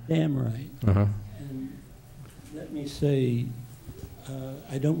thing? Damn right. Uh-huh. And let me say,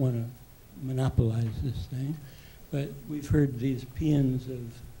 I don't want to monopolize this thing, but we've heard these paeans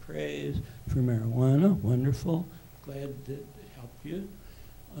of praise for marijuana, wonderful, glad that it helped you.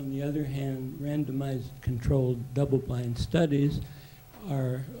 On the other hand, randomized controlled double-blind studies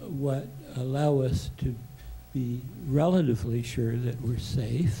are what allow us to be relatively sure that we're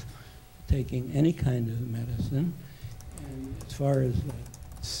safe taking any kind of medicine. And as far as like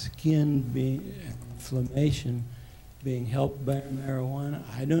skin inflammation being helped by marijuana,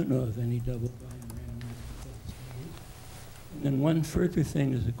 I don't know of any double-blind randomized studies. And then one further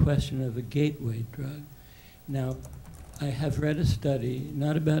thing is the question of a gateway drug. Now, I have read a study,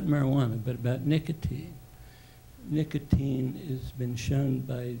 not about marijuana, but about nicotine. Nicotine has been shown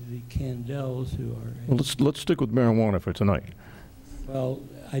by the Candels, who are... Well, let's stick with marijuana for tonight. Well,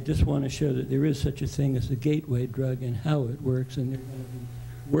 I just want to show that there is such a thing as a gateway drug and how it works, and they're going to be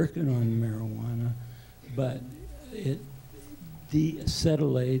working on marijuana, but it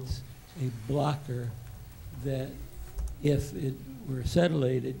deacetylates a blocker that if it were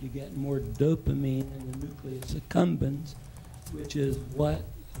acetylated, you get more dopamine in the nucleus accumbens, which is what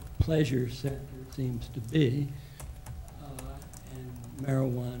the pleasure center seems to be. And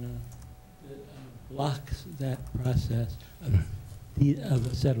marijuana blocks that process of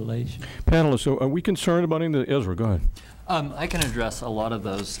acetylation. Panelists, so are we concerned about any of the, Ezra, go ahead. I can address a lot of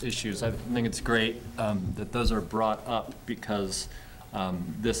those issues. I think it's great that those are brought up because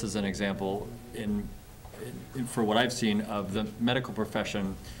this is an example for what I've seen of the medical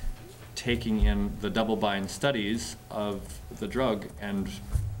profession taking in the double-blind studies of the drug and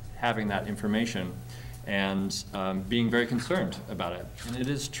having that information and being very concerned about it. And it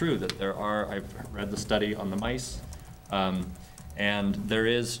is true that there are, I've read the study on the mice, and there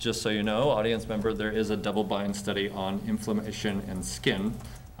is, just so you know, audience member, there is a double-blind study on inflammation and skin.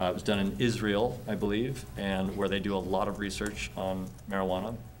 It was done in Israel, I believe, and where they do a lot of research on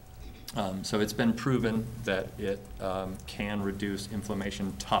marijuana. So it's been proven that it can reduce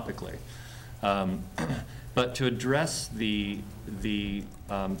inflammation topically. But to address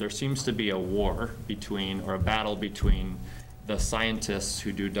there seems to be a war between, or a battle between the scientists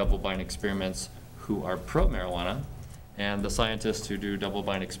who do double-blind experiments who are pro-marijuana and the scientists who do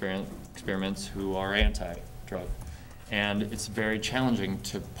double-blind experiments who are anti-drug. And it's very challenging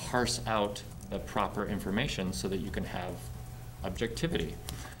to parse out the proper information so that you can have objectivity.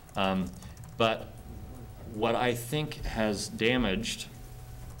 But what I think has damaged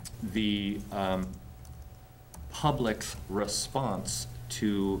the public's response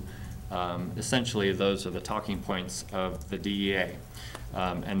to essentially those are the talking points of the DEA.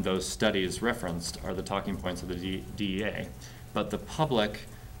 And those studies referenced are the talking points of the DEA. But the public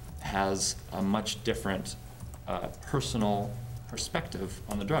has a much different personal perspective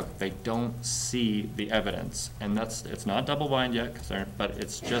on the drug. They don't see the evidence. And it's not double-blind yet, but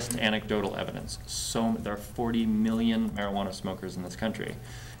it's just anecdotal evidence. So there are 40 million marijuana smokers in this country.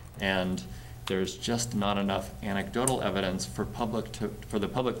 And there's just not enough anecdotal evidence for the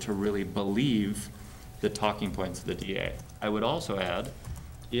public to really believe the talking points of the DEA. I would also add,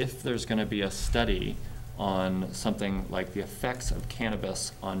 if there's going to be a study on something like the effects of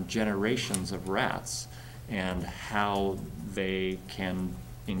cannabis on generations of rats and how they can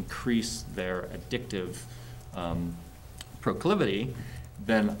increase their addictive proclivity,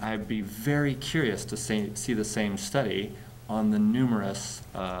 then I'd be very curious to see the same study on the numerous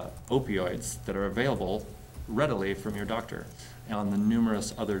opioids that are available readily from your doctor, and on the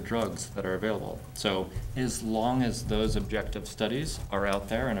numerous other drugs that are available. So as long as those objective studies are out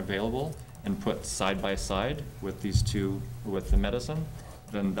there and available and put side by side with these two, with the medicine,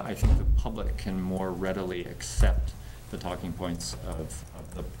 then I think the public can more readily accept the talking points of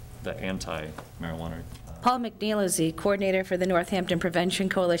the anti-marijuana. Paul McNeil is the coordinator for the Northampton Prevention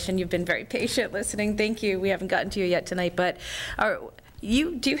Coalition. You've been very patient listening. Thank you. We haven't gotten to you yet tonight, but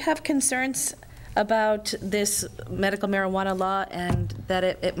do you have concerns about this medical marijuana law and that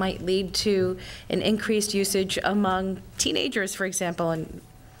it might lead to an increased usage among teenagers, for example? And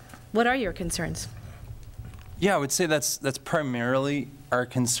what are your concerns? Yeah, I would say that's primarily our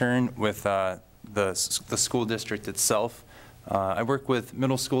concern with the school district itself. I work with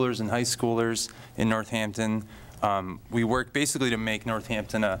middle schoolers and high schoolers in Northampton. We work basically to make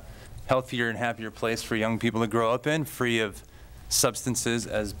Northampton a healthier and happier place for young people to grow up in, free of substances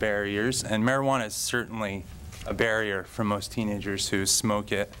as barriers. And marijuana is certainly a barrier for most teenagers who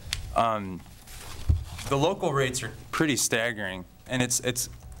smoke it. The local rates are pretty staggering, and it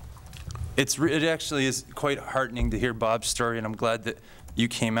actually is quite heartening to hear Bob's story, and I'm glad that you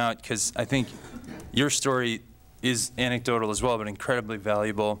came out, because I think your story is anecdotal as well, but incredibly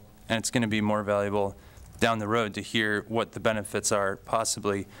valuable, and it's going to be more valuable down the road to hear what the benefits are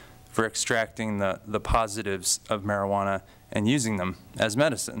possibly for extracting the positives of marijuana and using them as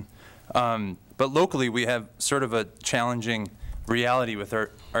medicine. But locally, we have sort of a challenging reality with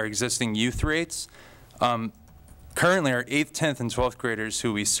our existing youth rates. Currently, our 8th, 10th, and 12th graders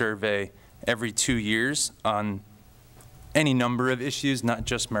who we survey every 2 years on any number of issues, not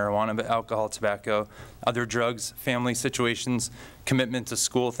just marijuana, but alcohol, tobacco, other drugs, family situations, commitment to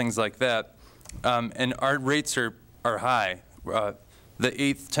school, things like that. And our rates are high. The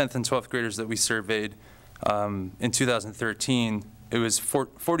 8th, 10th, and 12th graders that we surveyed in 2013, it was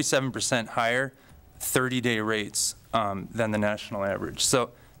 47% higher 30-day rates than the national average.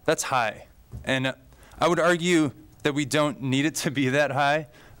 So that's high. And I would argue that we don't need it to be that high.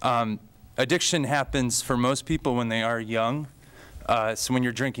 Addiction happens for most people when they are young. So when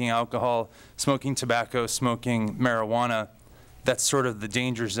you're drinking alcohol, smoking tobacco, smoking marijuana, that's sort of the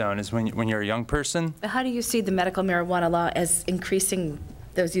danger zone, is when you're a young person. How do you see the medical marijuana law as increasing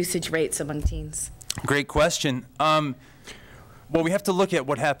those usage rates among teens? Great question. Well, we have to look at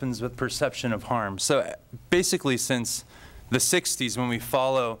what happens with perception of harm. So basically, since the 60s, when we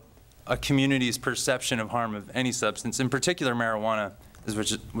follow a community's perception of harm of any substance, in particular marijuana,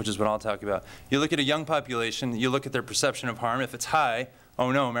 which is what I'll talk about. You look at a young population, you look at their perception of harm. If it's high,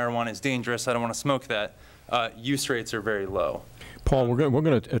 oh no, marijuana is dangerous, I don't want to smoke that. Use rates are very low. Paul, we're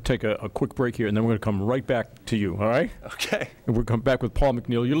going to take a quick break here, and then we're going to come right back to you, all right? Okay. And we'll come back with Paul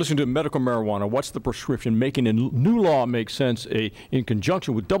McNeil. You're listening to Medical Marijuana. What's the prescription? Making a new law make sense in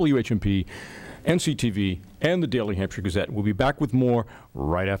conjunction with WHMP, NCTV, and the Daily Hampshire Gazette. We'll be back with more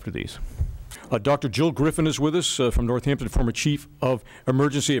right after these. Dr. Jill Griffin is with us from Northampton, former chief of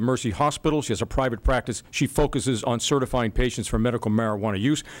emergency at Mercy Hospital. She has a private practice. She focuses on certifying patients for medical marijuana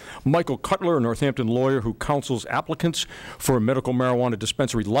use. Michael Cutler, a Northampton lawyer who counsels applicants for medical marijuana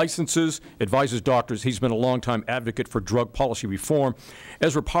dispensary licenses, advises doctors. He's been a longtime advocate for drug policy reform.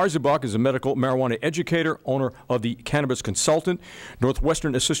 Ezra Parzabak is a medical marijuana educator, owner of the Cannabis Consultant.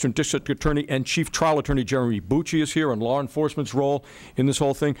 Northwestern Assistant District Attorney and Chief Trial Attorney Jeremy Bucci is here on law enforcement's role in this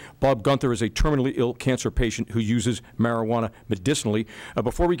whole thing. Bob Gunther is a terminally ill cancer patient who uses marijuana medicinally.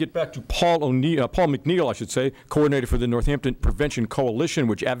 Before we get back to Paul McNeil, I should say, coordinator for the Northampton Prevention Coalition,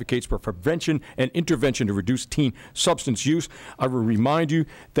 which advocates for prevention and intervention to reduce teen substance use, I will remind you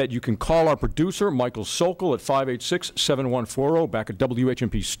that you can call our producer, Michael Sokol, at 586-7140 back at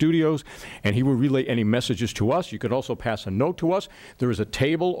WHMP Studios, and he will relay any messages to us. You could also pass a note to us. There is a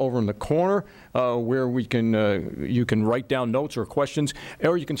table over in the corner where we can you can write down notes or questions,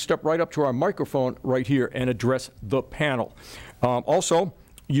 or you can step right up to our microphone right here and address the panel. Also,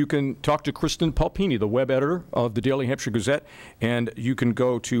 you can talk to Kristen Palpini, the web editor of the Daily Hampshire Gazette, and you can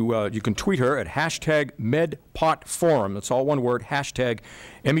go to, you can tweet her at #MedPotForum. That's all one word,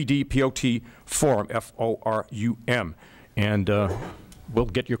 #MEDPOT Forum, F-O-R-U-M. And we'll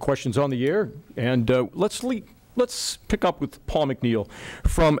get your questions on the air. And let's pick up with Paul McNeil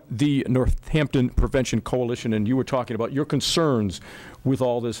from the Northampton Prevention Coalition, and you were talking about your concerns with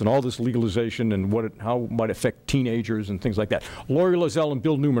all this and all this legalization and how it might affect teenagers and things like that. Lori Lozelle and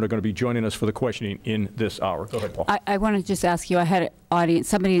Bill Newman are going to be joining us for the questioning in this hour. Go ahead, Paul. I want to just ask you, I had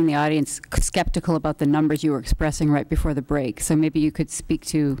somebody in the audience skeptical about the numbers you were expressing right before the break, so maybe you could speak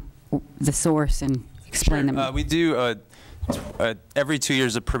to the source and explain them. We do every 2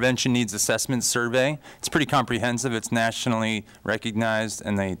 years a prevention needs assessment survey. It's pretty comprehensive. It's nationally recognized,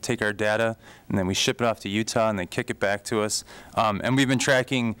 and they take our data and then we ship it off to Utah and they kick it back to us. And we've been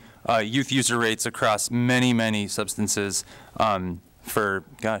tracking youth user rates across many substances for,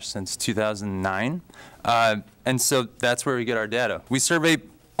 gosh, since 2009. And so that's where we get our data. We survey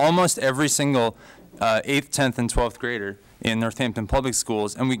almost every single 8th, 10th, and 12th grader in Northampton Public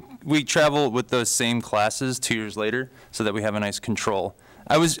Schools, and we travel with those same classes 2 years later so that we have a nice control.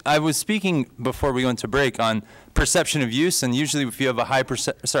 I was speaking before we went to break on perception of use, and usually if you have a high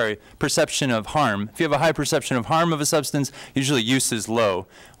perception of harm, if you have a high perception of harm of a substance, usually use is low.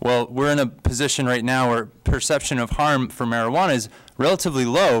 Well, we're in a position right now where perception of harm for marijuana is relatively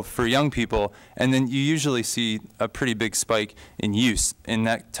low for young people, and then you usually see a pretty big spike in use in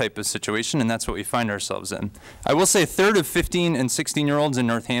that type of situation, and that's what we find ourselves in. I will say a third of 15 and 16-year-olds in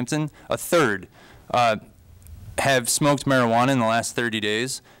Northampton, a third, have smoked marijuana in the last 30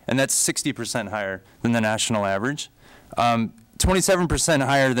 days, and that's 60% higher than the national average, 27%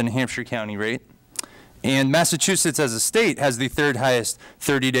 higher than Hampshire County rate. And Massachusetts as a state has the third highest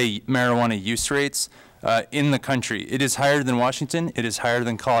 30-day marijuana use rates in the country. It is higher than Washington. It is higher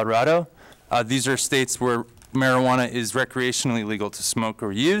than Colorado. These are states where marijuana is recreationally legal to smoke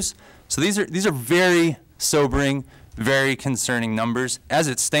or use. So these are very sobering, very concerning numbers as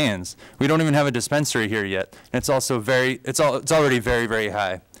it stands. We don't even have a dispensary here yet. And it's also it's already very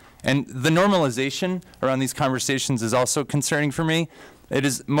high. And the normalization around these conversations is also concerning for me.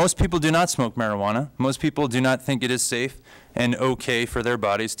 Most people do not smoke marijuana. Most people do not think it is safe and okay for their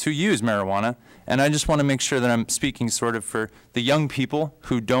bodies to use marijuana. And I just want to make sure that I'm speaking sort of for the young people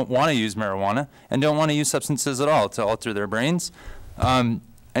who don't want to use marijuana and don't want to use substances at all to alter their brains. And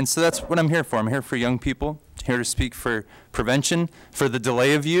so that's what I'm here for. I'm here for young people, here to speak for prevention, for the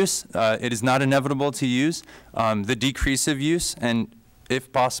delay of use. It is not inevitable to use, the decrease of use, and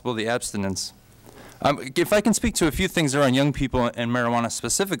if possible, the abstinence. If I can speak to a few things around young people and marijuana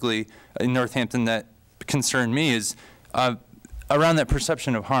specifically in Northampton that concern me is around that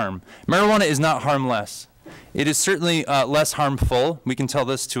perception of harm. Marijuana is not harmless. It is certainly less harmful. We can tell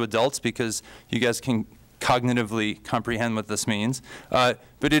this to adults because you guys can cognitively comprehend what this means. But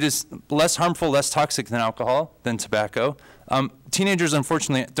it is less harmful, less toxic than alcohol, than tobacco. Teenagers,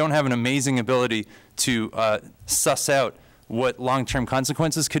 unfortunately, don't have an amazing ability to suss out what long-term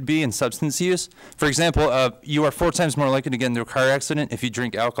consequences could be in substance use. For example, you are 4 times more likely to get into a car accident if you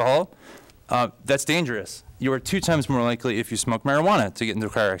drink alcohol. That's dangerous. You are 2 times more likely if you smoke marijuana to get into a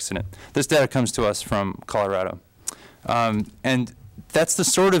car accident. This data comes to us from Colorado. And that's the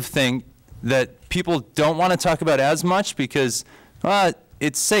sort of thing that people don't want to talk about as much because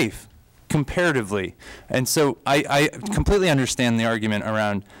it's safe comparatively. And so I completely understand the argument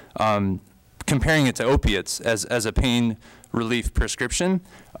around comparing it to opiates as a pain relief prescription,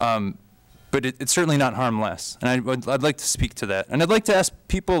 but it's certainly not harmless. And I'd like to speak to that. And I'd like to ask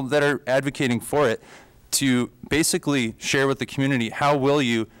people that are advocating for it to basically share with the community, how will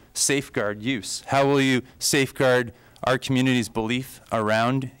you safeguard use? How will you safeguard our community's belief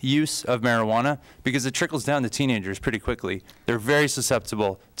around use of marijuana? Because it trickles down to teenagers pretty quickly. They're very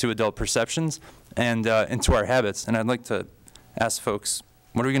susceptible to adult perceptions and to our habits. And I'd like to ask folks,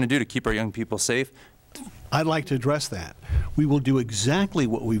 what are we going to do to keep our young people safe? I'd like to address that. We will do exactly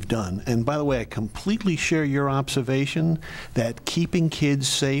what we've done. And by the way, I completely share your observation that keeping kids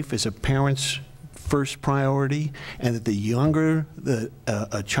safe is a parent's first priority, and that the younger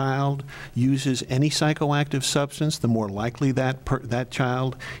a child uses any psychoactive substance, the more likely that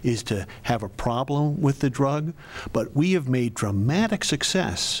child is to have a problem with the drug. But we have made dramatic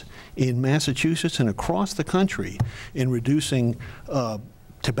success in Massachusetts and across the country in reducing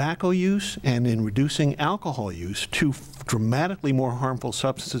tobacco use and in reducing alcohol use, two dramatically more harmful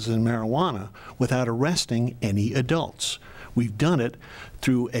substances than marijuana, without arresting any adults. We've done it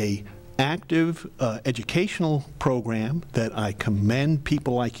through a active educational program that I commend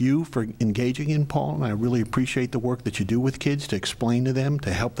people like you for engaging in, Paul, and I really appreciate the work that you do with kids to explain to them,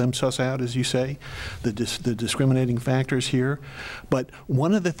 to help them suss out, as you say, the discriminating factors here. But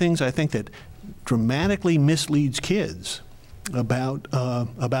one of the things I think that dramatically misleads kids about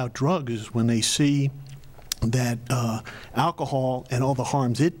drugs is when they see that alcohol and all the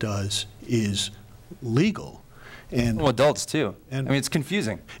harms it does is legal. And well, adults too. And I mean, it's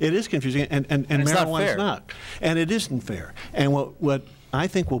confusing. It is confusing, and marijuana is not. And it isn't fair. And what I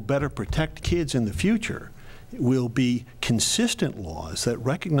think will better protect kids in the future will be consistent laws that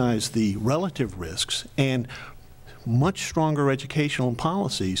recognize the relative risks and much stronger educational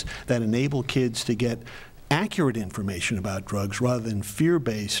policies that enable kids to get accurate information about drugs rather than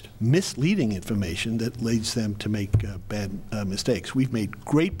fear-based, misleading information that leads them to make bad mistakes. We've made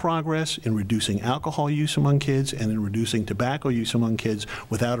great progress in reducing alcohol use among kids and in reducing tobacco use among kids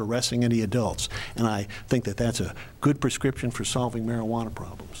without arresting any adults. And I think that that's a good prescription for solving marijuana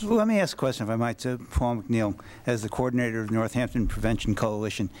problems. Well, let me ask a question, if I might, to Paul McNeil, as the coordinator of Northampton Prevention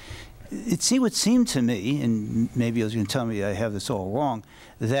Coalition. It would seem to me, and maybe I was going to tell me I have this all wrong,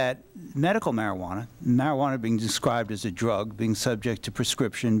 that medical marijuana being described as a drug, being subject to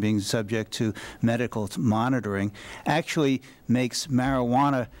prescription, being subject to medical monitoring, actually makes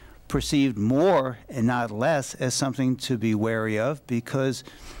marijuana perceived more and not less as something to be wary of because,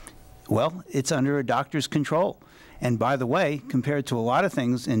 well, it's under a doctor's control. And by the way, compared to a lot of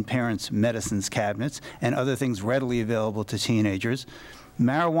things in parents' medicines cabinets and other things readily available to teenagers,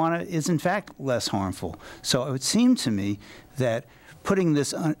 marijuana is in fact less harmful. So it would seem to me that putting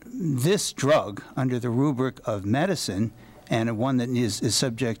this drug under the rubric of medicine, and one that is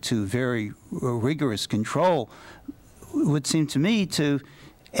subject to very rigorous control, would seem to me to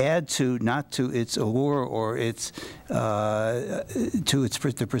add to, not to its allure or its the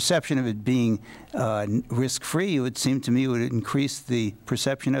perception of it being risk-free. It would seem to me it would increase the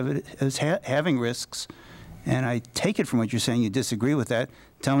perception of it as having risks. And I take it from what you're saying you disagree with that.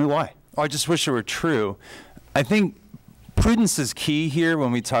 Tell me why. I just wish it were true. I think prudence is key here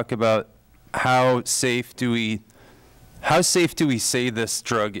when we talk about how safe do we say this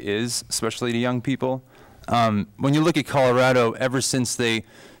drug is, especially to young people. When you look at Colorado, ever since they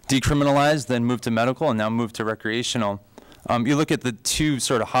decriminalized, then moved to medical, and now moved to recreational, you look at the two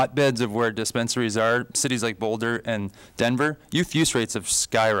sort of hotbeds of where dispensaries are, cities like Boulder and Denver, youth use rates have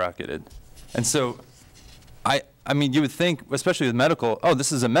skyrocketed. And so I mean, you would think, especially with medical, oh,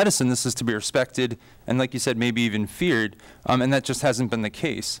 this is a medicine, this is to be respected, and like you said, maybe even feared, and that just hasn't been the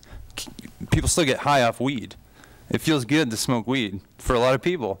case. People still get high off weed. It feels good to smoke weed for a lot of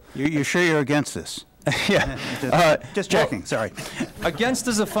people. You're sure you're against this? Yeah. Just checking, sorry. Against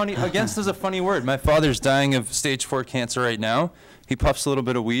is a funny word. My father's dying of stage 4 cancer right now. He puffs a little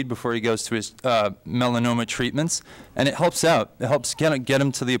bit of weed before he goes to his melanoma treatments, and it helps out. It helps get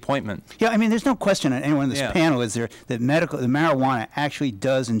him to the appointment. Yeah, I mean, there's no question on anyone in this panel is there that the marijuana actually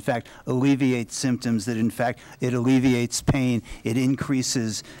does, in fact, alleviate symptoms, that, in fact, it alleviates pain, it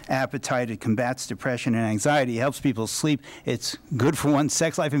increases appetite, it combats depression and anxiety, it helps people sleep, it's good for one's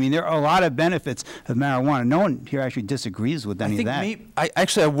sex life. I mean, there are a lot of benefits of marijuana. No one here actually disagrees with any of that.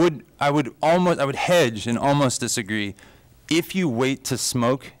 I would hedge and almost disagree. If you wait to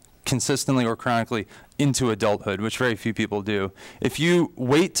smoke consistently or chronically into adulthood, which very few people do. If you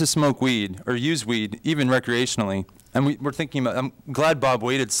wait to smoke weed or use weed, even recreationally, and we're thinking about, I'm glad Bob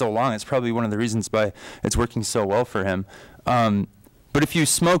waited so long. It's probably one of the reasons why it's working so well for him. But if you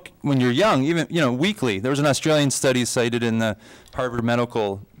smoke when you're young, even, weekly, there was an Australian study cited in the Harvard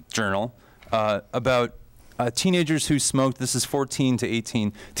Medical Journal about teenagers who smoked, this is 14 to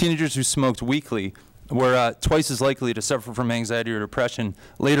 18, teenagers who smoked weekly were twice as likely to suffer from anxiety or depression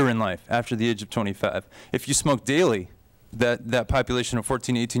later in life, after the age of 25. If you smoke daily, that population of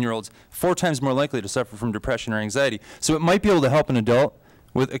 14 to 18-year-olds, 4 times more likely to suffer from depression or anxiety. So it might be able to help an adult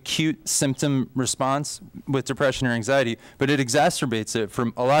with acute symptom response with depression or anxiety, but it exacerbates it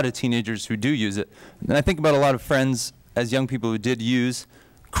for a lot of teenagers who do use it. And I think about a lot of friends as young people who did use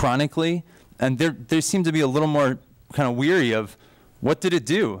chronically, and they seem to be a little more kind of weary of what did it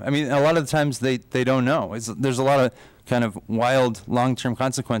do? I mean, a lot of the times they don't know. There's a lot of kind of wild long-term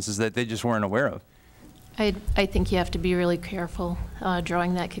consequences that they just weren't aware of. I think you have to be really careful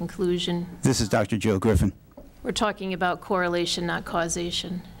drawing that conclusion. This is Dr. Joe Griffin. We're talking about correlation, not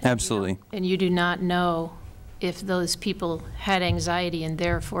causation. Absolutely. And you do not know if those people had anxiety and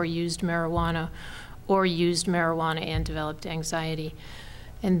therefore used marijuana, or used marijuana and developed anxiety.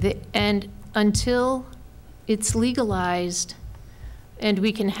 And until it's legalized and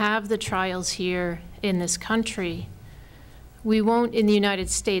we can have the trials here in this country, we won't in the United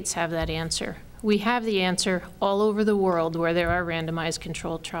States have that answer. We have the answer all over the world where there are randomized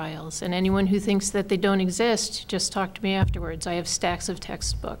controlled trials. And anyone who thinks that they don't exist, just talk to me afterwards. I have stacks of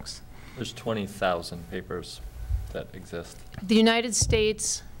textbooks. There's 20,000 papers that exist. The United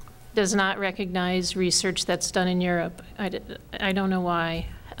States does not recognize research that's done in Europe. I don't know why.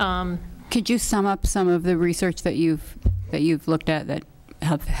 Could you sum up some of the research that you've looked at that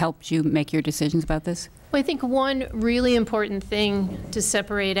have helped you make your decisions about this? Well, I think one really important thing to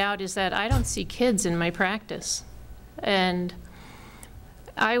separate out is that I don't see kids in my practice. And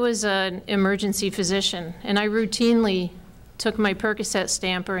I was an emergency physician, and I routinely took my Percocet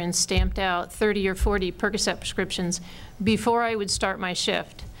stamper and stamped out 30 or 40 Percocet prescriptions before I would start my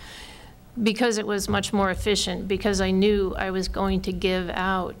shift, because it was much more efficient, because I knew I was going to give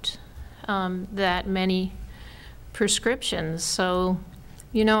out that many prescriptions. So,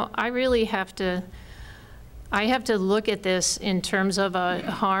 I really have to look at this in terms of a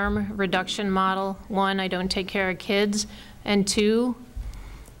harm reduction model. 1, I don't take care of kids, and 2,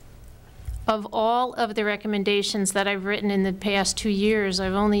 of all of the recommendations that I've written in the past 2 years,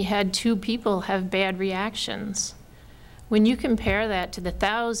 I've only had 2 people have bad reactions. When you compare that to the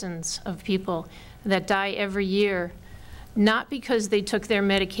thousands of people that die every year, not because they took their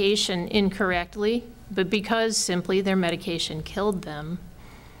medication incorrectly, but because simply their medication killed them,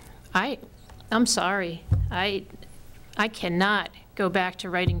 I'm sorry. I cannot go back to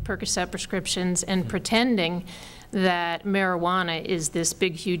writing Percocet prescriptions and pretending that marijuana is this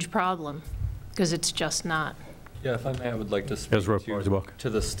big, huge problem, because it's just not. Yeah, if I may, I would like to speak to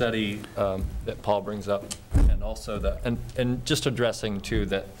the study that Paul brings up, and also and just addressing too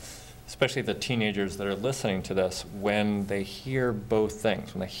that, especially the teenagers that are listening to this, when they hear both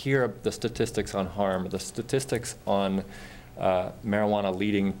things, when they hear the statistics on harm, the statistics on marijuana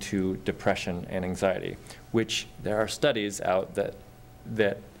leading to depression and anxiety, which there are studies out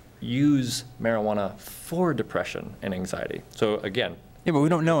that use marijuana for depression and anxiety. So again. Yeah, but we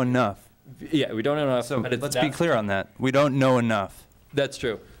don't know enough. Yeah, we don't know enough. So let's be clear on that. We don't know enough. That's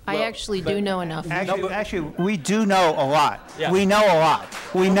true. I actually do know enough. Actually, we do know a lot. Yeah. We know a lot.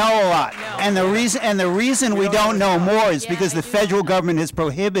 We know a lot. And the reason we don't know more is because the federal government has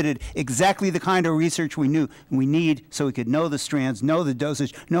prohibited exactly the kind of research we need, so we could know the strands, know the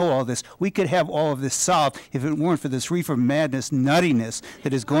dosage, know all this. We could have all of this solved if it weren't for this reefer madness nuttiness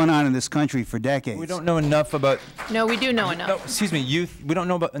that has gone on in this country for decades. We don't know enough about. No, we do know enough. No, excuse me, youth. We don't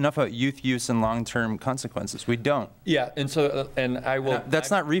know enough about youth use and long-term consequences. We don't. Yeah, and so and I will. That's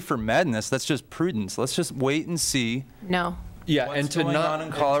not reefer madness. That's just prudence. Let's just wait and see. No. Yeah, what's and to going not on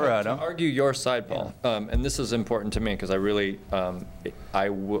in Colorado. To argue your side, Paul, and this is important to me because I really,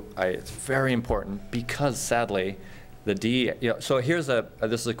 it's very important because sadly, the DEA. So here's this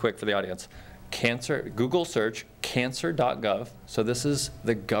is a quick for the audience. Cancer. Google search cancer.gov. So this is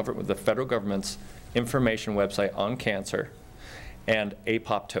the federal government's information website on cancer, and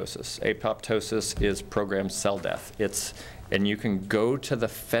apoptosis. Apoptosis is programmed cell death. And you can go to the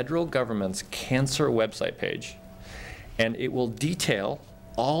federal government's cancer website page, and it will detail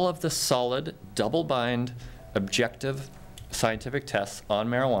all of the solid, double-blind, objective scientific tests on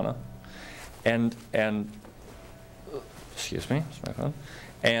marijuana, and excuse me, it's my phone,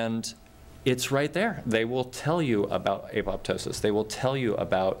 and it's right there. They will tell you about apoptosis. They will tell you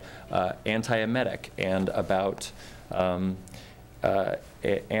about antiemetic and about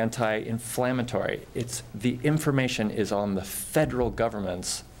anti-inflammatory. The information is on the federal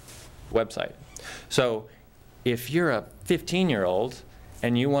government's website. So if you're a 15-year-old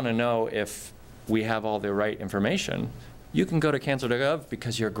and you want to know if we have all the right information, you can go to cancer.gov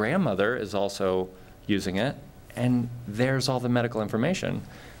because your grandmother is also using it, and there's all the medical information.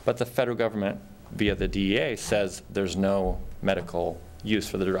 But the federal government, via the DEA, says there's no medical use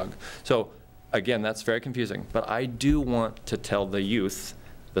for the drug. So again, that's very confusing. But I do want to tell the youth,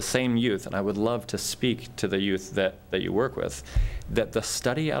 the same youth, and I would love to speak to the youth that you work with, that the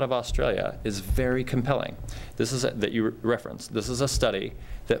study out of Australia is very compelling. This is that you referenced. This is a study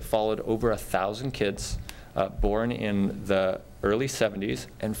that followed over 1,000 kids born in the early 70s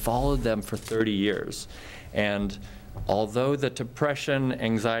and followed them for 30 years. And although the depression,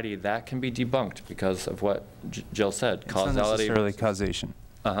 anxiety, that can be debunked because of what Jill said, causality. It's not necessarily causation.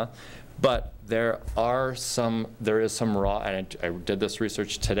 But there is some raw, and I did this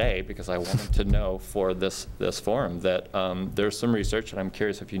research today because I wanted to know for this forum that there's some research, and I'm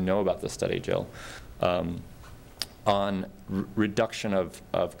curious if you know about this study, Jill, on reduction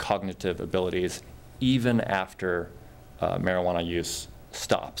of cognitive abilities even after marijuana use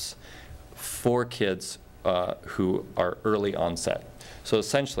stops for kids who are early onset. So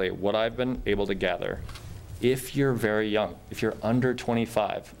essentially, what I've been able to gather, if you're very young, if you're under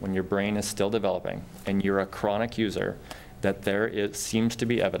 25, when your brain is still developing, and you're a chronic user, that seems to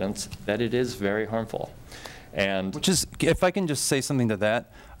be evidence that it is very harmful. And which is, if I can just say something to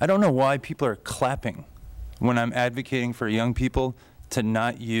that, I don't know why people are clapping when I'm advocating for young people to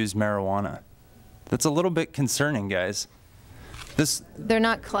not use marijuana. That's a little bit concerning, guys. They're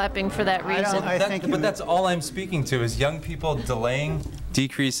not clapping for that reason. But that's all I'm speaking to is young people delaying,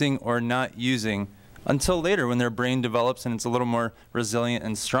 decreasing, or not using until later when their brain develops and it's a little more resilient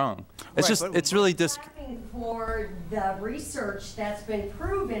and strong. It's just, it's really for the research that's been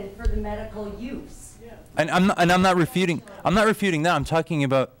proven for the medical use. And I'm not refuting that. I'm talking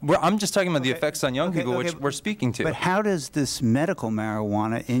about, I'm just talking about the effects on young people, which we're speaking to. But how does this medical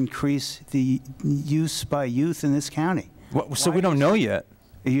marijuana increase the use by youth in this county? So we don't know yet.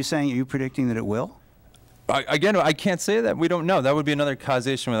 Are you predicting that it will? Again, I can't say that. We don't know. That would be another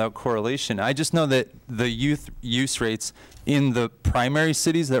causation without correlation. I just know that the youth use rates in the primary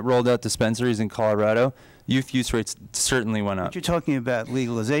cities that rolled out dispensaries in Colorado, youth use rates certainly went up. But you're talking about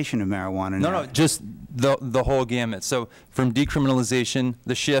legalization of marijuana now. No, just the whole gamut. So from decriminalization,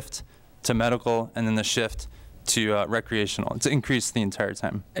 the shift to medical, and then the shift to recreational. It's increased the entire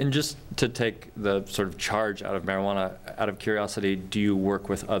time. And just to take the sort of charge out of marijuana, out of curiosity, do you work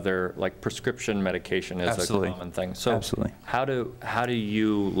with other, like prescription medication is Absolutely. a common thing. So Absolutely. how do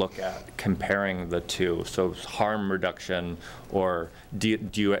you look at comparing the two? So harm reduction, or do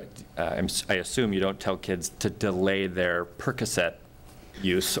you I assume you don't tell kids to delay their Percocet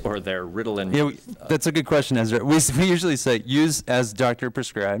use or their Ritalin use? That's a good question, Ezra. We usually say use as doctor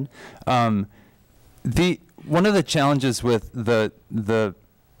prescribed. One of the challenges with the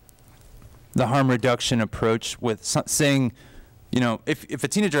harm reduction approach with saying, if a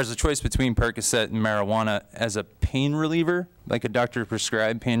teenager has a choice between Percocet and marijuana as a pain reliever, like a doctor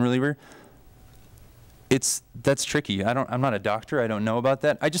prescribed pain reliever, that's tricky. I'm not a doctor. I don't know about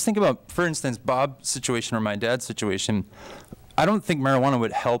that. I just think about, for instance, Bob's situation or my dad's situation. I don't think marijuana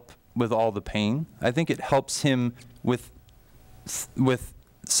would help with all the pain. I think it helps him with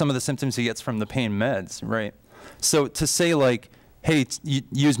some of the symptoms he gets from the pain meds, right? So to say like, hey,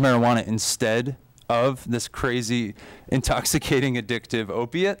 use marijuana instead of this crazy, intoxicating, addictive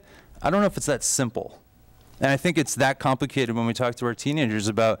opiate, I don't know if it's that simple. And I think it's that complicated when we talk to our teenagers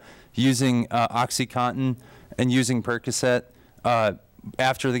about using OxyContin and using Percocet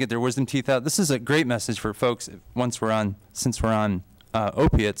after they get their wisdom teeth out. This is a great message for folks since we're on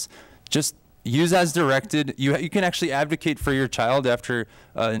opiates. Just use as directed. You can actually advocate for your child after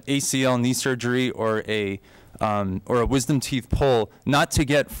an ACL knee surgery or a wisdom teeth pull not to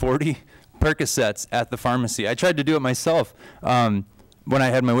get 40 Percocets at the pharmacy. I tried to do it myself when I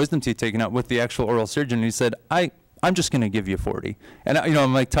had my wisdom teeth taken out with the actual oral surgeon. And he said, I'm just going to give you 40. And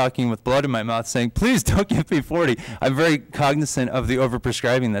I'm like talking with blood in my mouth saying, please don't give me 40. I'm very cognizant of the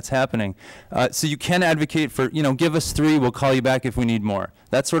overprescribing that's happening. So you can advocate for, give us 3, we'll call you back if we need more.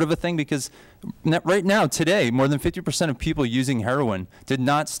 That sort of a thing, because right now, today, more than 50% of people using heroin did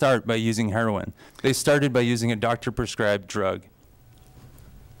not start by using heroin. They started by using a doctor-prescribed drug.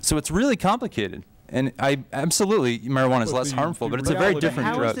 So it's really complicated. And absolutely, marijuana is less harmful, but it's a very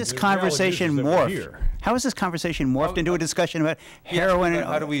different drug. How is this conversation morphed? How is this conversation morphed into a discussion about heroin?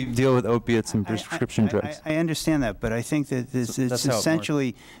 How do we deal with opiates and prescription drugs? I understand that, but I think that it's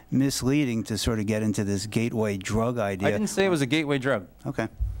essentially misleading to sort of get into this gateway drug idea. I didn't say it was a gateway drug. Okay.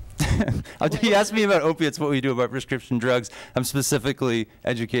 You asked me about opiates, what we do about prescription drugs. I'm specifically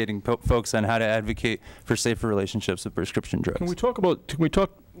educating folks on how to advocate for safer relationships with prescription drugs. Can we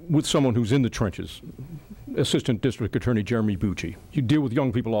talk with someone who's in the trenches, Assistant District Attorney Jeremy Bucci? You deal with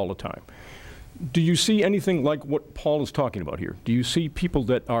young people all the time. Do you see anything like what Paul is talking about here? Do you see people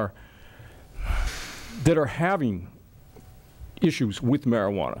that are having issues with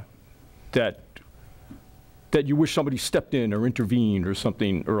marijuana that you wish somebody stepped in or intervened or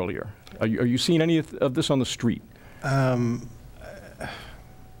something earlier? Are you seeing any of this on the street? I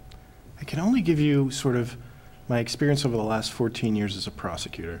can only give you sort of my experience over the last 14 years as a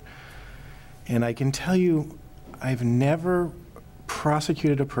prosecutor. And I can tell you, I've never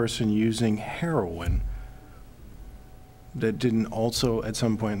prosecuted a person using heroin that didn't also, at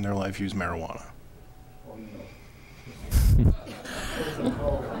some point in their life, use marijuana.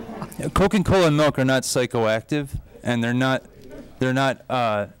 Coca-Cola and milk are not psychoactive, and they're not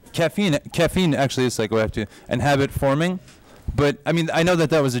caffeine actually is psychoactive and habit forming. But I mean, I know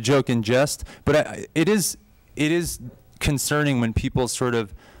that was a joke and jest, but it is concerning when people sort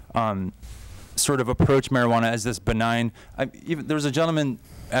of approach marijuana as this benign. There was a gentleman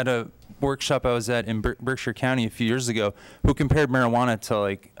at a workshop I was at in Berkshire County a few years ago who compared marijuana to,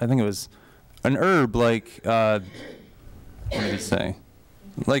 like, I think it was an herb like what did he say?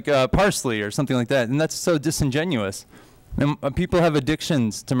 Like parsley or something like that, and that's so disingenuous. And people have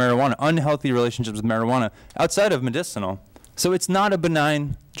addictions to marijuana, unhealthy relationships with marijuana outside of medicinal. So it's not a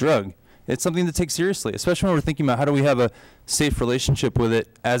benign drug. It's something to take seriously, especially when we're thinking about how do we have a safe relationship with it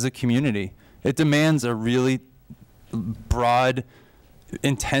as a community. It demands a really broad,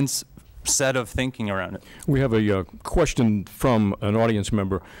 intense set of thinking around it. We have a question from an audience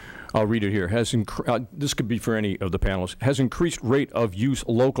member. I'll read it here. This could be for any of the panelists. Has increased rate of use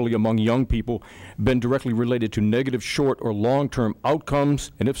locally among young people been directly related to negative short or long-term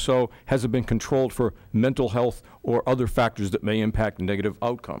outcomes? And if so, has it been controlled for mental health or other factors that may impact negative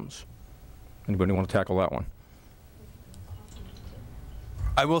outcomes? Anybody want to tackle that one?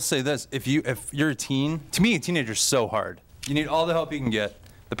 I will say this: if you're a teen, to me, a teenager's so hard. You need all the help you can get.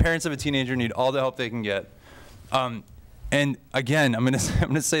 The parents of a teenager need all the help they can get. And again, I'm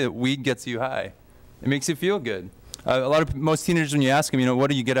gonna say that weed gets you high. It makes you feel good. Most teenagers, when you ask them, what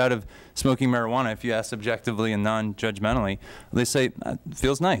do you get out of smoking marijuana? If you ask objectively and non-judgmentally, they say it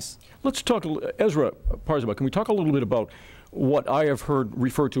feels nice. Let's talk, Ezra Parzaba, can we talk a little bit about what I have heard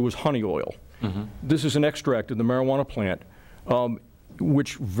referred to as honey oil? Mm-hmm. This is an extract in the marijuana plant,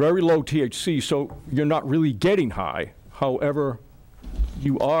 which very low THC, so you're not really getting high. However,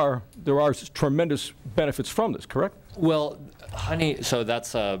 there are tremendous benefits from this, correct? Well, honey, so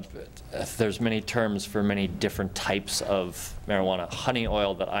that's there's many terms for many different types of marijuana. Honey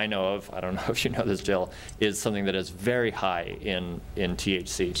oil that I know of, I don't know if you know this, Jill, is something that is very high in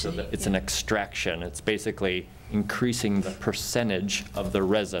THC. So that it's an extraction. It's basically increasing the percentage of the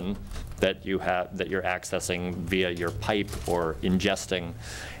resin that you're accessing via your pipe or ingesting.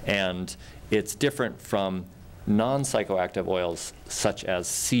 And it's different from non-psychoactive oils such as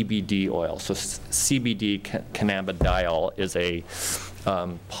CBD oil. So CBD cannabidiol is a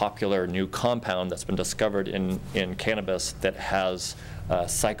popular new compound that's been discovered in cannabis that has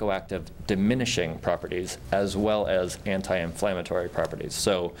psychoactive diminishing properties as well as anti-inflammatory properties.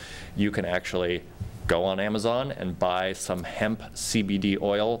 So you can actually go on Amazon and buy some hemp CBD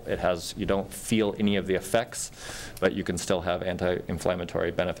oil. You don't feel any of the effects, but you can still have anti-inflammatory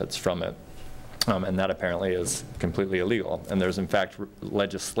benefits from it. And that apparently is completely illegal. And there's, in fact,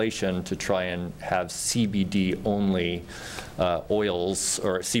 legislation to try and have CBD-only oils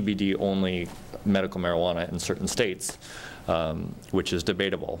or CBD-only medical marijuana in certain states, which is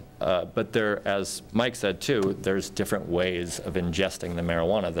debatable. But as Mike said, too, there's different ways of ingesting the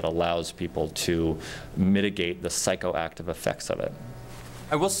marijuana that allows people to mitigate the psychoactive effects of it.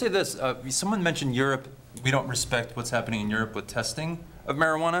 I will say this. Someone mentioned Europe. We don't respect what's happening in Europe with testing of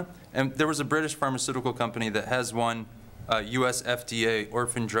marijuana. And there was a British pharmaceutical company that has won US FDA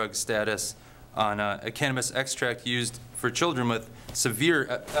orphan drug status on a cannabis extract used for children with severe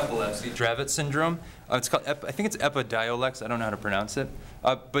epilepsy, Dravet syndrome. It's called, I think it's Epidiolex. I don't know how to pronounce it.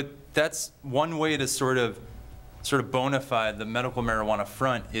 But that's one way to sort of bona fide the medical marijuana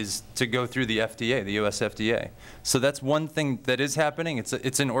front is to go through the FDA, the US FDA. So that's one thing that is happening.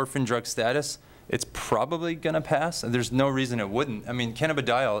 It's an orphan drug status. it's probably going to pass. There's no reason it wouldn't. I mean,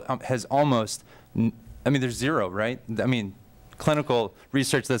 cannabidiol has almost, I mean, there's zero, right? I mean, clinical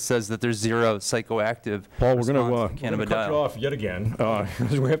research that says that there's zero psychoactive Paul, we're going to cannabidiol. cut you off yet again.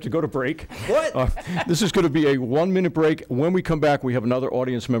 We have to go to break. What? This is going to be a 1-minute break. When we come back, we have another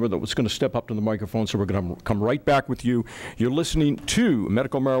audience member that was going to step up to the microphone, so we're going to come right back with you. You're listening to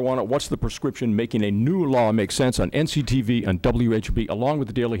Medical Marijuana, What's the Prescription? Making a New Law Make Sense on NCTV and WHB, along with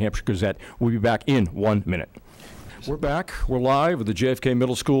the Daily Hampshire Gazette. We'll be back in 1 minute. We're back. We're live at the JFK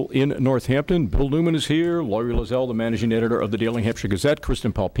Middle School in Northampton. Bill Newman is here. Laurie Lozelle, the managing editor of the Daily Hampshire Gazette.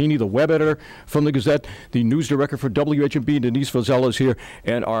 Kristen Palpini, the web editor from the Gazette. The news director for WHB, Denise Vozella, is here.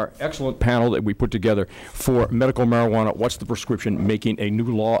 And our excellent panel that we put together for Medical Marijuana, What's the Prescription? Making a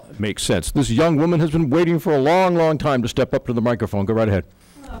New Law Make Sense. This young woman has been waiting for a long, long time to step up to the microphone. Go right ahead.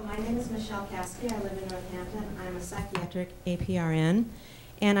 Hello, my name is Michelle Caskey. I live in Northampton. I'm a psychiatric APRN.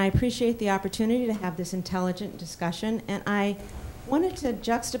 And I appreciate the opportunity to have this intelligent discussion. And I wanted to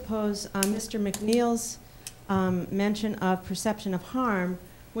juxtapose Mr. McNeil's mention of perception of harm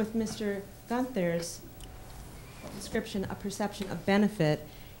with Mr. Gunther's description of perception of benefit.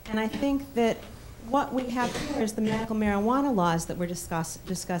 And I think that what we have here is the medical marijuana laws that we're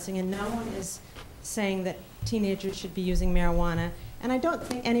discussing, and no one is saying that teenagers should be using marijuana. And I don't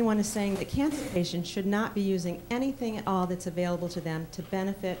think anyone is saying that cancer patients should not be using anything at all that's available to them to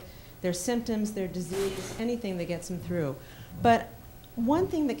benefit their symptoms, their disease, anything that gets them through. But one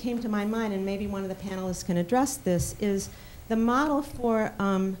thing that came to my mind, and maybe one of the panelists can address this, is the model for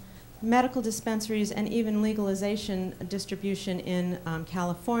medical dispensaries and even legalization distribution in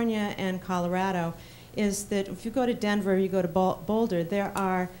California and Colorado is that if you go to Denver, you go to Boulder, there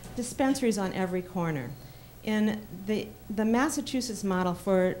are dispensaries on every corner. In the Massachusetts model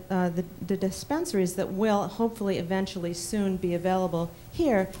for the dispensaries that will hopefully eventually soon be available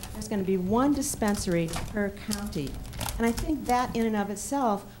here, there's going to be one dispensary per county. And I think that in and of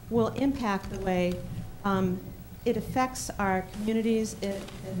itself will impact the way it affects our communities, the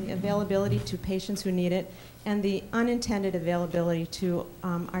availability to patients who need it, and the unintended availability to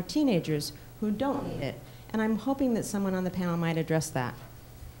our teenagers who don't need it. And I'm hoping that someone on the panel might address that.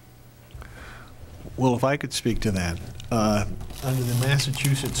 Well, if I could speak to that. Under the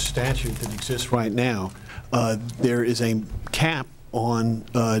Massachusetts statute that exists right now, there is a cap on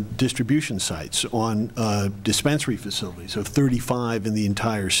distribution sites, on dispensary facilities of 35 in the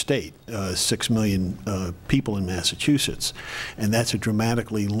entire state, 6 million people in Massachusetts. And that's a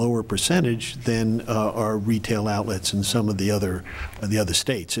dramatically lower percentage than our retail outlets in some of the other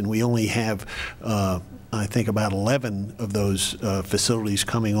states. And we only have I think about 11 of those facilities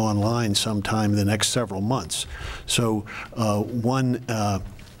coming online sometime in the next several months. So I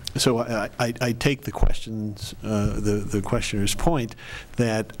take the questioner's point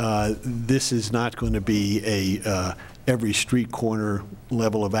that this is not going to be a every street corner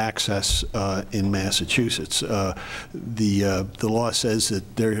level of access in Massachusetts. The law says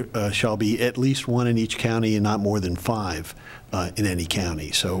that there shall be at least one in each county and not more than 5 in any county.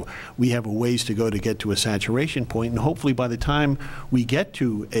 So we have a ways to go to get to a saturation point, and hopefully by the time we get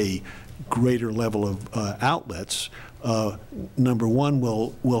to a greater level of outlets, number one,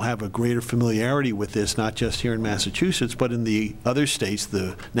 we'll have a greater familiarity with this, not just here in Massachusetts, but in the other states,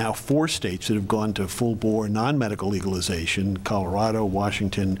 the now 4 states that have gone to full-bore non-medical legalization, Colorado,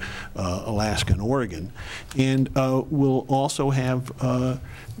 Washington, Alaska, and Oregon. And we'll also have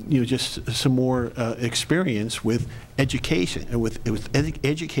just some more experience with education, with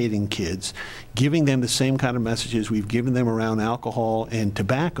educating kids, giving them the same kind of messages we've given them around alcohol and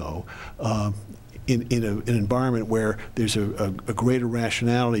tobacco, in an environment where there's a greater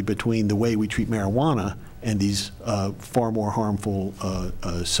rationality between the way we treat marijuana and these far more harmful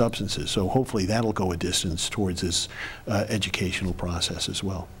substances. So hopefully that'll go a distance towards this educational process as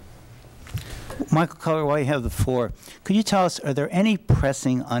well. Michael Culler, while you have the floor, could you tell us, are there any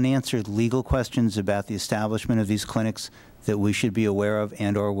pressing unanswered legal questions about the establishment of these clinics that we should be aware of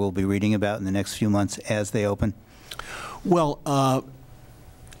and or will be reading about in the next few months as they open? Well,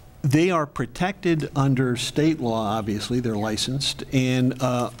 they are protected under state law, obviously, they're licensed, and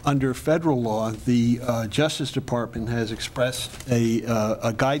under federal law, the Justice Department has expressed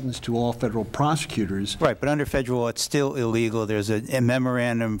a guidance to all federal prosecutors. Right, but under federal law, it's still illegal. There's a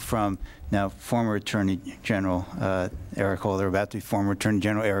memorandum from now former Attorney General Eric Holder, about to be former Attorney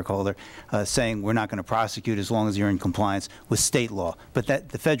General Eric Holder, saying we're not going to prosecute as long as you're in compliance with state law. But that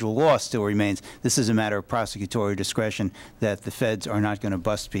the federal law still remains. This is a matter of prosecutorial discretion, that the feds are not going to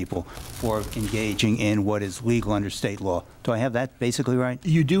bust people for engaging in what is legal under state law Do I have that basically right?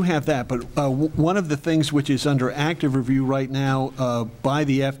 You do have that, but one of the things which is under active review right now by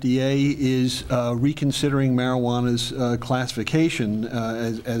the FDA is reconsidering marijuana's classification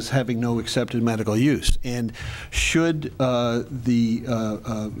as having no accepted medical use. And should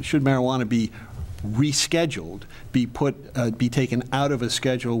should marijuana be rescheduled, be taken out of a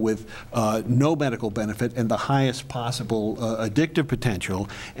schedule with no medical benefit and the highest possible addictive potential,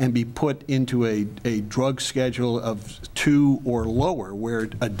 and be put into a drug schedule of 2 or lower, where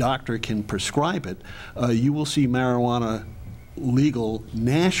a doctor can prescribe it, you will see marijuana legal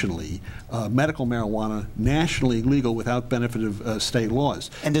nationally, medical marijuana nationally legal without benefit of state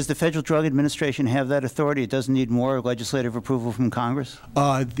laws. And does the Federal Drug Administration have that authority? It doesn't need more legislative approval from Congress?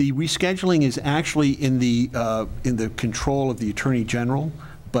 The rescheduling is actually in the control of the Attorney General,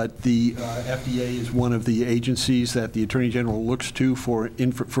 but the FDA is one of the agencies that the Attorney General looks to for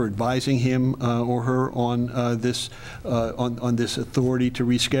advising him or her on this authority to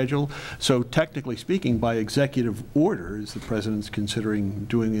reschedule. So technically speaking, by executive order, as the President's considering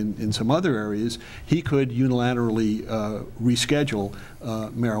doing in some other areas, he could unilaterally reschedule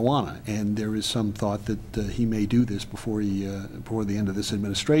marijuana, and there is some thought that he may do this before the end of this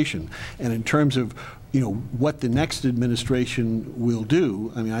administration. And in terms of what the next administration will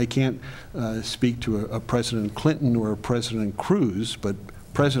do, I mean, I can't speak to a President Clinton or a President Cruz, but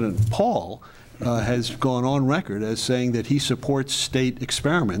President Paul has gone on record as saying that he supports state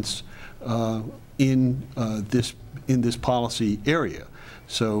experiments in this policy area.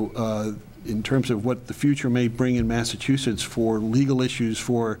 So in terms of what the future may bring in Massachusetts for legal issues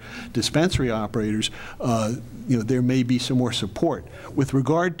for dispensary operators, there may be some more support. With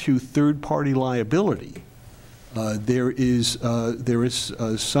regard to third-party liability, there is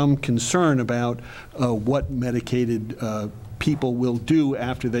some concern about what medicated people will do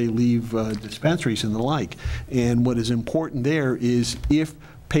after they leave dispensaries and the like. And what is important there is if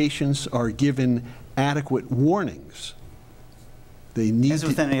patients are given adequate warnings, they need as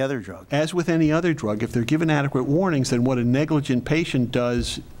with any other drug. As with any other drug, if they're given adequate warnings, then what a negligent patient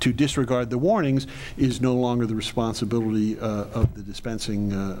does to disregard the warnings is no longer the responsibility of the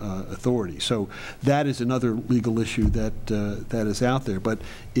dispensing authority. So that is another legal issue that is out there. But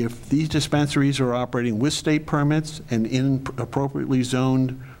if these dispensaries are operating with state permits and in appropriately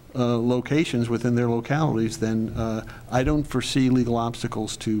zoned locations within their localities, then I don't foresee legal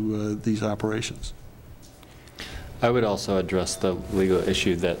obstacles to these operations. I would also address the legal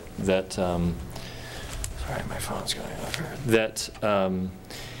issue that sorry, my phone's going off here. That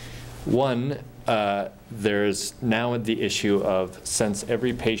one, there's now the issue of, since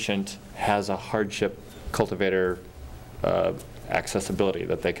every patient has a hardship cultivator accessibility,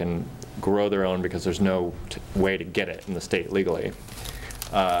 that they can grow their own because there's no way to get it in the state legally.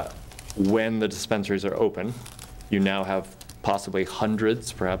 When the dispensaries are open, you now have possibly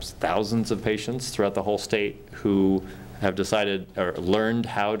hundreds, perhaps thousands of patients throughout the whole state who have decided or learned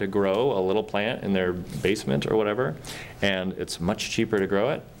how to grow a little plant in their basement or whatever, and it's much cheaper to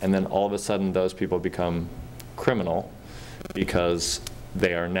grow it, and then all of a sudden those people become criminal because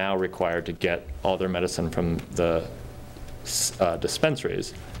they are now required to get all their medicine from the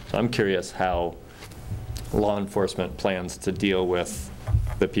dispensaries. So I'm curious how law enforcement plans to deal with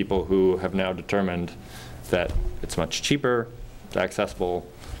the people who have now determined that it's much cheaper, it's accessible.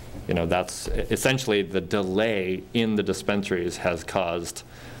 That's essentially the delay in the dispensaries has caused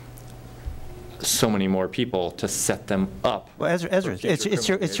so many more people to set them up. Well, Ezra,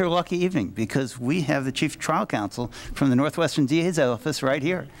 it's your lucky evening, because we have the chief trial counsel from the Northwestern DA's office right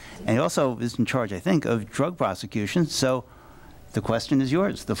here. And he also is in charge, I think, of drug prosecution. So the question is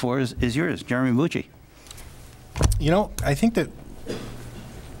yours. The floor is yours. Jeremy Mucci. I think that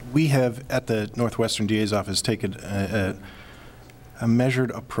we have, at the Northwestern DA's office, taken a measured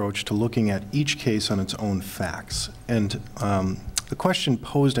approach to looking at each case on its own facts. And the question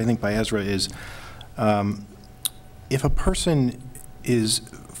posed, I think, by Ezra is, if a person is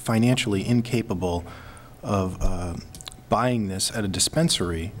financially incapable of buying this at a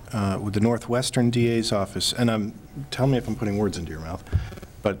dispensary, would the Northwestern DA's office, and tell me if I'm putting words into your mouth,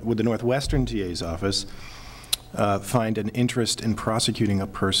 but would the Northwestern DA's office find an interest in prosecuting a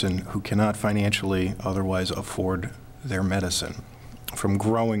person who cannot financially otherwise afford their medicine from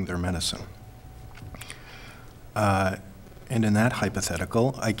growing their medicine? And in that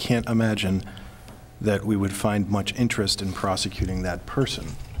hypothetical, I can't imagine that we would find much interest in prosecuting that person.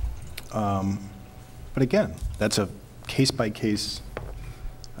 But again, that's a case-by-case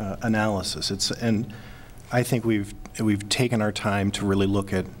analysis. And I think we've taken our time to really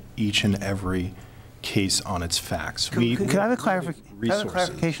look at each and every case on its facts. Could I have a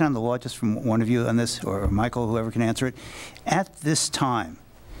clarification on the law, just from one of you on this, or Michael, whoever can answer it? At this time,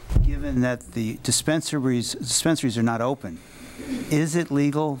 given that the dispensaries are not open, is it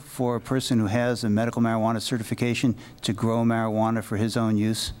legal for a person who has a medical marijuana certification to grow marijuana for his own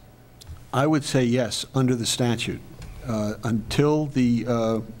use? I would say yes, under the statute. Until the,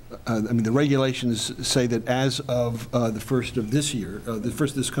 the regulations say that as of the first of this year,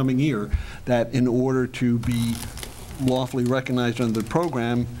 this coming year, that in order to be lawfully recognized under the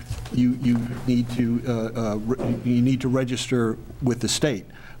program, you need to register with the state.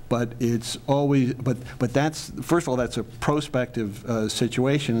 But it's always, but that's, first of all, that's a prospective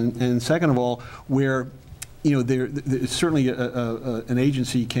situation, and second of all, where, there's certainly an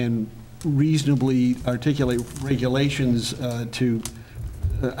agency can reasonably articulate regulations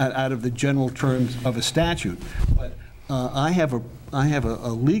out of the general terms of a statute. But I have a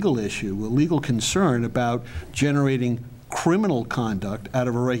legal issue, a legal concern about generating criminal conduct out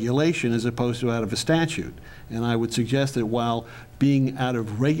of a regulation as opposed to out of a statute. And I would suggest that while being out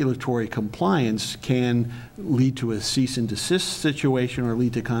of regulatory compliance can lead to a cease and desist situation or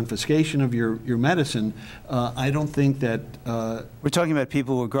lead to confiscation of your medicine, I don't think that... We're talking about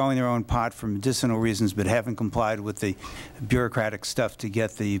people who are growing their own pot for medicinal reasons but haven't complied with the bureaucratic stuff to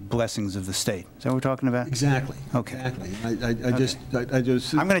get the blessings of the state. Is that what we're talking about? Exactly. Okay. Exactly. I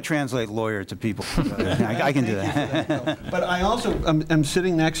just... I'm going to translate lawyer to people. I can do that. But I also am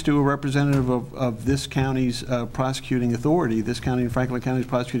sitting next to a representative of this county's prosecuting authority, this county, Franklin County's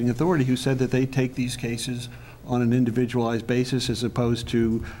prosecuting authority, who said that they take these cases on an individualized basis as opposed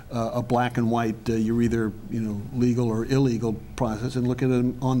to a black and white, you're either legal or illegal process, and look at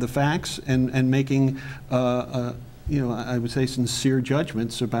them on the facts and making I would say sincere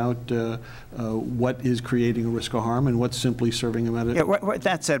judgments about what is creating a risk of harm and what's simply serving a medicine. Yeah,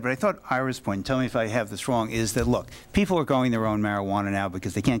 that said, but I thought Ira's point, tell me if I have this wrong, is that, look, people are growing their own marijuana now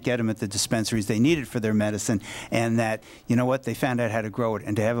because they can't get them at the dispensaries. They need it for their medicine, and that, you know what, they found out how to grow it,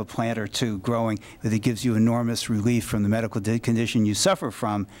 and to have a plant or two growing that gives you enormous relief from the medical condition you suffer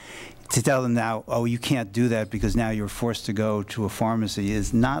from, to tell them now, oh, you can't do that because now you're forced to go to a pharmacy,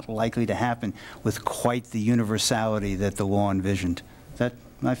 is not likely to happen with quite the universality that the law envisioned. Am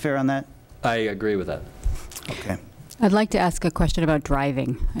I fair on that? I agree with that. Okay. I'd like to ask a question about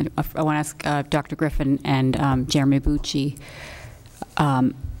driving. I want to ask Dr. Griffin and Jeremy Bucci.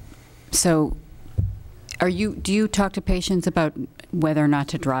 So, do you talk to patients about whether or not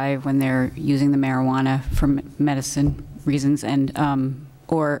to drive when they're using the marijuana for medicine reasons, and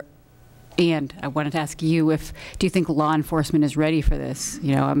And I wanted to ask you do you think law enforcement is ready for this?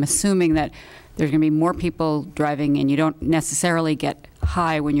 I'm assuming that there's going to be more people driving, and you don't necessarily get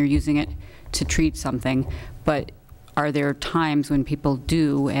high when you're using it to treat something, but are there times when people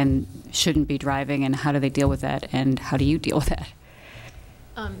do and shouldn't be driving, and how do they deal with that, and how do you deal with that?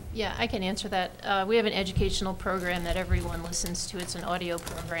 Yeah, I can answer that. We have an educational program that everyone listens to. It's an audio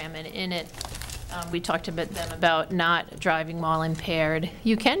program, and in it, we talked to them about not driving while impaired.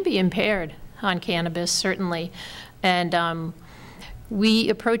 You can be impaired on cannabis, certainly. And we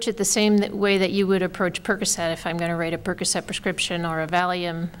approach it the same way that you would approach Percocet. If I'm going to write a Percocet prescription or a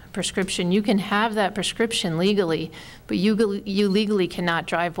Valium prescription, you can have that prescription legally, but you legally cannot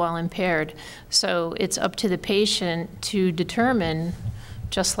drive while impaired. So it's up to the patient to determine,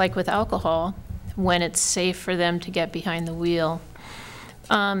 just like with alcohol, when it's safe for them to get behind the wheel.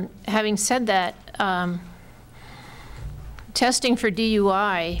 Having said that, testing for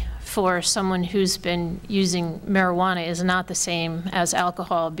DUI for someone who's been using marijuana is not the same as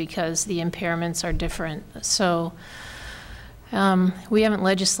alcohol because the impairments are different. So we haven't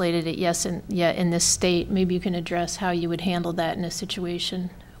legislated it yet in this state. Maybe you can address how you would handle that in a situation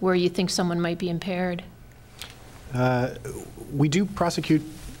where you think someone might be impaired. We do prosecute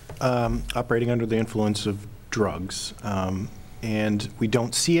operating under the influence of drugs. And we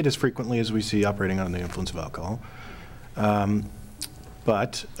don't see it as frequently as we see operating under the influence of alcohol.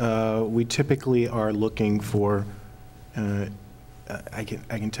 But we typically are looking for, I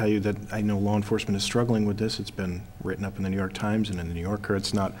can tell you that I know law enforcement is struggling with this. It's been written up in the New York Times and in the New Yorker.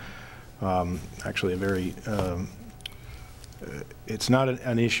 It's not actually a very, it's not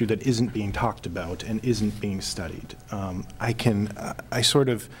an issue that isn't being talked about and isn't being studied. I sort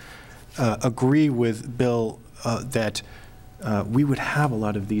of agree with Bill that we would have a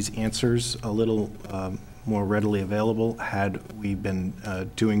lot of these answers a little more readily available had we been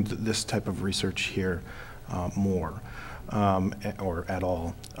doing this type of research here more or at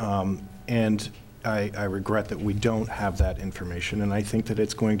all. And I regret that we don't have that information, and I think that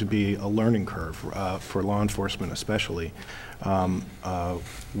it's going to be a learning curve for law enforcement especially,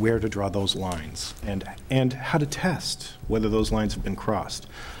 where to draw those lines and how to test whether those lines have been crossed.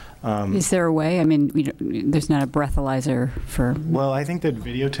 Is there a way? I mean, there's not a breathalyzer for... Well, I think that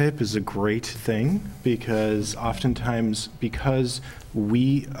videotape is a great thing because oftentimes, because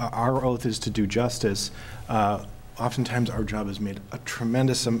our oath is to do justice, oftentimes our job is made a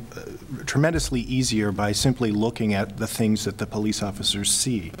tremendously easier by simply looking at the things that the police officers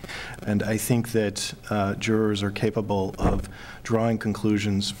see. And I think that jurors are capable of drawing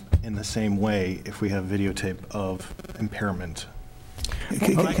conclusions in the same way if we have videotape of impairment.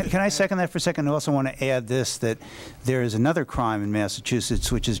 Can I second that for a second? I also want to add this, that there is another crime in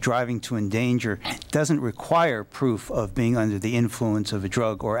Massachusetts, which is driving to endanger. It doesn't require proof of being under the influence of a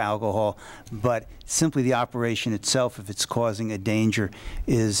drug or alcohol, but simply the operation itself, if it's causing a danger,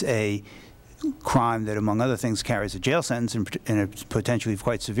 is a crime that, among other things, carries a jail sentence and a potentially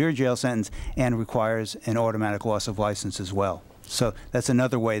quite severe jail sentence and requires an automatic loss of license as well. So that's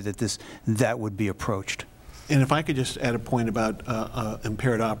another way that that would be approached. And if I could just add a point about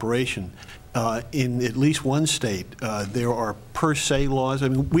impaired operation. In at least one state, there are per se laws. I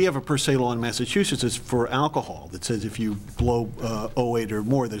mean, we have a per se law in Massachusetts. It's for alcohol that says if you blow 08 or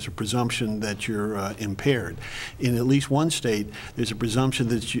more, there's a presumption that you're impaired. In at least one state, there's a presumption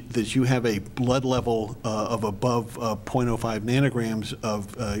that you have a blood level of above 0.05 nanograms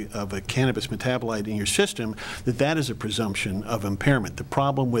of a cannabis metabolite in your system, that is a presumption of impairment. The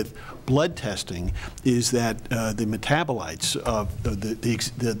problem with blood testing is that the metabolites of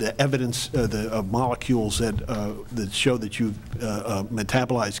the evidence the molecules that show that you've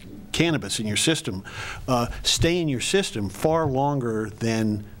metabolized cannabis in your system stay in your system far longer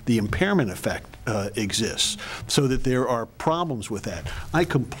than the impairment effect exists, so that there are problems with that. I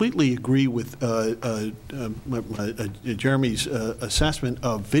completely agree with Jeremy's assessment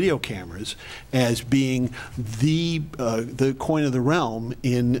of video cameras as being the coin of the realm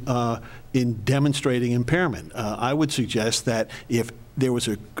in demonstrating impairment. I would suggest that if there was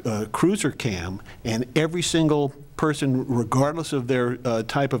a cruiser cam and every single person, regardless of their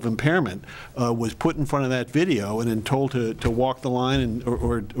type of impairment, was put in front of that video and then told to walk the line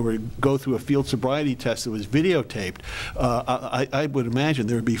or go through a field sobriety test that was videotaped, I would imagine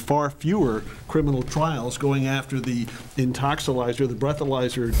there would be far fewer criminal trials going after the intoxilizer, the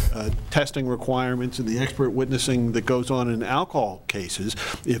breathalyzer testing requirements and the expert witnessing that goes on in alcohol cases.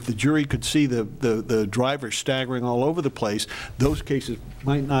 If the jury could see the driver staggering all over the place, those cases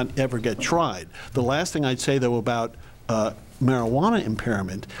might not ever get tried. The last thing I'd say, though, about marijuana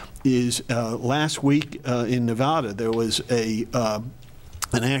impairment is last week in Nevada there was a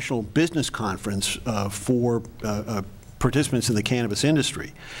national business conference for participants in the cannabis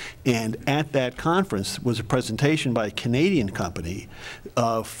industry, and at that conference was a presentation by a Canadian company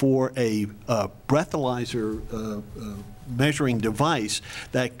for a breathalyzer measuring device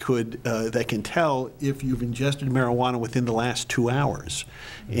that can tell if you've ingested marijuana within the last 2 hours.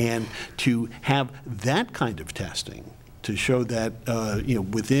 And to have that kind of testing to show that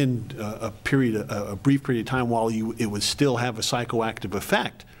within a brief period of time, while it would still have a psychoactive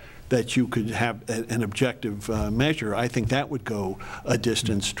effect, that you could have an objective measure, I think that would go a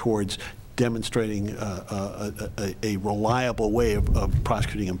distance towards demonstrating a reliable way of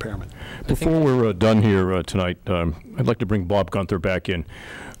prosecuting impairment. Before we're done here tonight, I'd like to bring Bob Gunther back in.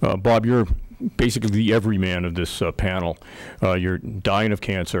 Bob, you're basically the everyman of this panel. You're dying of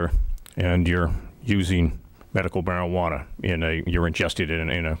cancer, and you're using medical marijuana you're ingested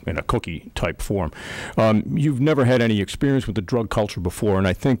in a cookie type form. You've never had any experience with the drug culture before, and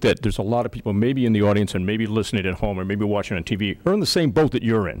I think that there's a lot of people maybe in the audience and maybe listening at home or maybe watching on TV are in the same boat that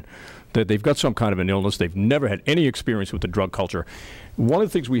you're in, that they've got some kind of an illness, they've never had any experience with the drug culture. One of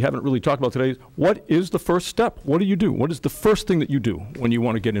the things we haven't really talked about today is, what is the first step? What do you do? What is the first thing that you do when you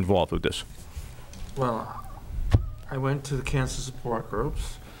want to get involved with this? Well, I went to the cancer support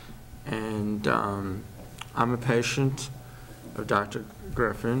groups, and I'm a patient of Dr.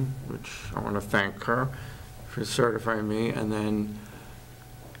 Griffin, which I want to thank her for certifying me. And then,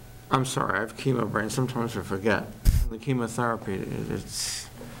 I'm sorry, I have chemo brain. Sometimes I forget. The chemotherapy, it's,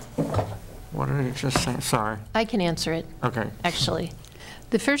 what did I just say? Sorry. I can answer it. Okay. Actually,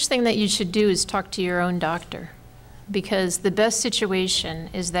 the first thing that you should do is talk to your own doctor, because the best situation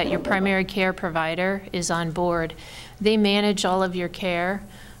is that your primary care provider is on board. They manage all of your care.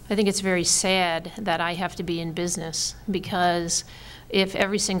 I think it's very sad that I have to be in business, because if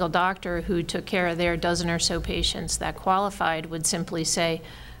every single doctor who took care of their dozen or so patients that qualified would simply say,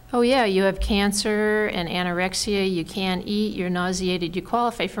 oh yeah, you have cancer and anorexia, you can't eat, you're nauseated, you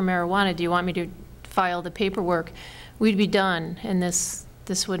qualify for marijuana, do you want me to file the paperwork, we'd be done, and this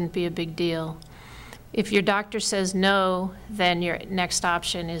wouldn't be a big deal. If your doctor says no, then your next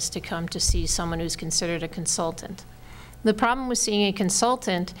option is to come to see someone who's considered a consultant. The problem with seeing a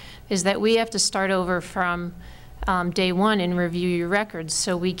consultant is that we have to start over from day one and review your records,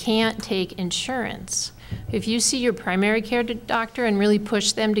 so we can't take insurance. If you see your primary care doctor and really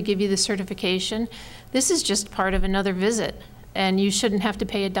push them to give you the certification, this is just part of another visit, and you shouldn't have to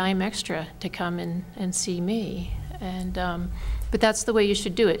pay a dime extra to come in and see me. And but that's the way you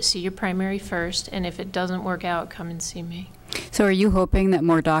should do it. See your primary first, and if it doesn't work out, come and see me. So are you hoping that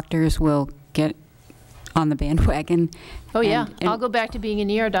more doctors will get on the bandwagon? Oh, yeah. I'll go back to being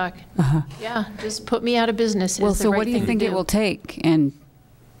an ER doc. Yeah, just put me out of business. Well, so what do you think it will take? And,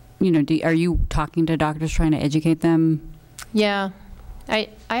 you know, are you talking to doctors trying to educate them? Yeah. I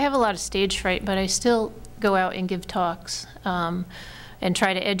have a lot of stage fright, but I still go out and give talks and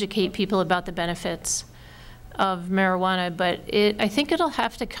try to educate people about the benefits of marijuana, but I think it'll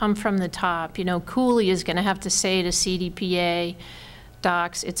have to come from the top. You know, Cooley is going to have to say to CDPA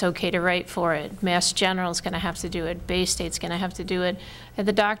docs, it's okay to write for it. Mass General is going to have to do it. Bay State's going to have to do it. And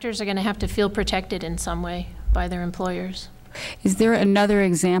the doctors are going to have to feel protected in some way by their employers. Is there another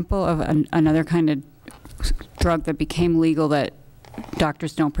example of another kind of drug that became legal that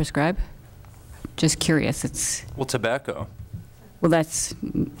doctors don't prescribe? Just curious. Well, tobacco. Well, that's,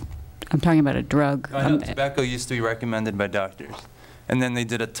 I'm talking about a drug. I know tobacco used to be recommended by doctors. And then they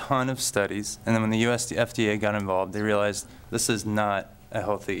did a ton of studies. And then when the FDA got involved, they realized this is not a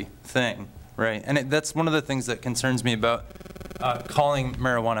healthy thing, right? And that's one of the things that concerns me about calling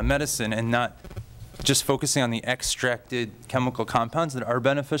marijuana medicine and not just focusing on the extracted chemical compounds that are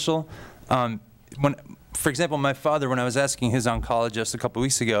beneficial. For example, my father, when I was asking his oncologist a couple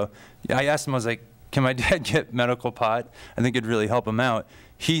weeks ago, I asked him, I was like, can my dad get medical pot? I think it'd really help him out.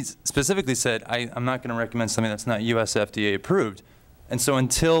 He specifically said, I'm not going to recommend something that's not US FDA approved. And so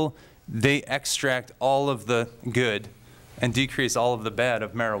until they extract all of the good and decrease all of the bad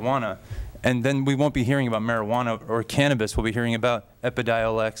of marijuana, and then we won't be hearing about marijuana or cannabis, we'll be hearing about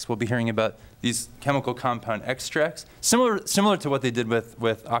Epidiolex, we'll be hearing about these chemical compound extracts, similar to what they did with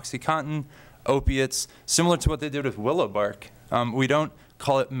OxyContin, opiates, similar to what they did with willow bark. We don't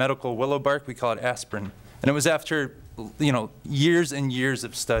call it medical willow bark, we call it aspirin. And it was after, you know, years and years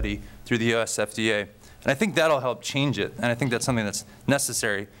of study through the US FDA. And I think that'll help change it, and I think that's something that's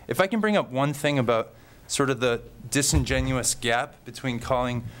necessary. If I can bring up one thing about sort of the disingenuous gap between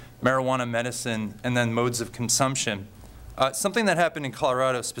calling marijuana medicine and then modes of consumption, something that happened in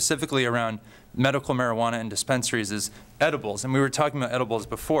Colorado specifically around medical marijuana and dispensaries is edibles. And we were talking about edibles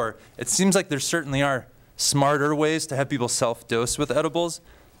before. It seems like there certainly are smarter ways to have people self-dose with edibles,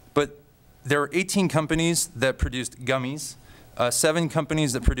 but there were 18 companies that produced gummies, 7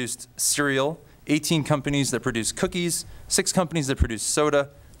 companies that produced cereal, 18 companies that produce cookies, 6 companies that produce soda,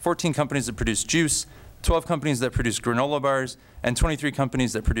 14 companies that produce juice, 12 companies that produce granola bars, and 23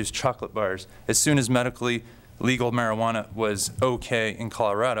 companies that produce chocolate bars as soon as medically legal marijuana was okay in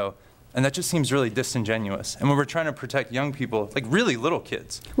Colorado. And that just seems really disingenuous. And when we're trying to protect young people, like really little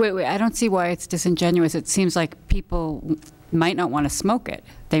kids. Wait, I don't see why it's disingenuous. It seems like people might not want to smoke it.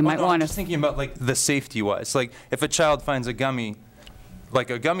 They might want to. I'm just thinking about like the safety-wise. Like if a child finds a gummy, like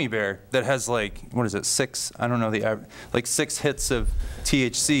a gummy bear that has like, what is it, 6, I don't know the average, like 6 hits of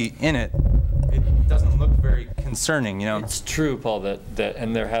THC in it, it doesn't look very concerning, you know? It's true, Paul, that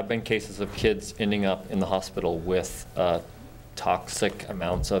and there have been cases of kids ending up in the hospital with toxic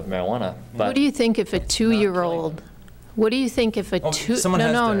amounts of marijuana. But what do you think if a 2-year-old, what do you think if a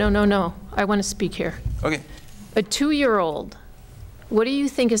no, I want to speak here. Okay. A 2-year-old, what do you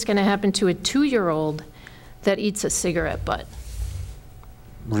think is going to happen to a 2-year-old that eats a cigarette butt?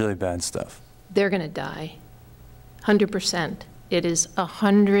 Really bad stuff. They're going to die. 100%. It is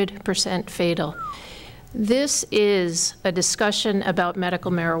 100% fatal. This is a discussion about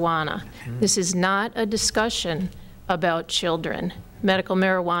medical marijuana. This is not a discussion about children. Medical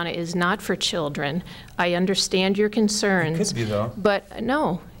marijuana is not for children. I understand your concerns. It could be, though. But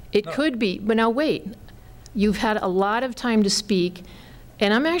no, it could be. But now wait. You've had a lot of time to speak,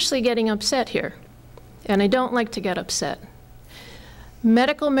 and I'm actually getting upset here. And I don't like to get upset.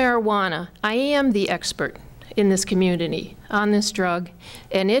 Medical marijuana, I am the expert in this community on this drug,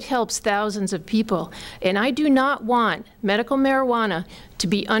 and it helps thousands of people. And I do not want medical marijuana to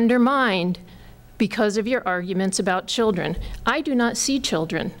be undermined because of your arguments about children. I do not see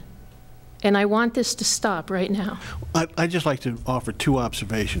children. And I want this to stop right now. I'd just like to offer two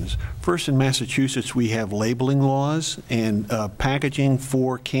observations. First, in Massachusetts, we have labeling laws, and packaging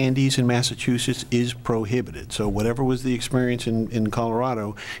for candies in Massachusetts is prohibited. So whatever was the experience in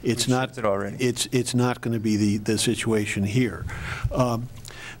Colorado, it's not going to be the situation here.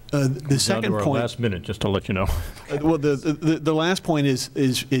 The second point. Last minute, just to let you know. Well, the last point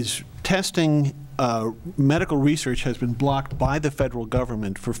is testing. Medical research has been blocked by the federal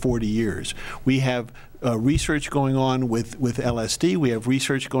government for 40 years. We have research going on with LSD. We have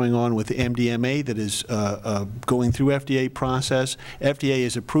research going on with MDMA that is going through FDA process. FDA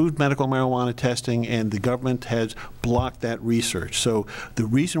has approved medical marijuana testing, and the government has blocked that research. So the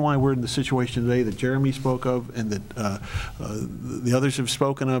reason why we're in the situation today that Jeremy spoke of and that the others have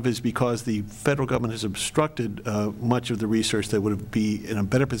spoken of is because the federal government has obstructed much of the research that would be in a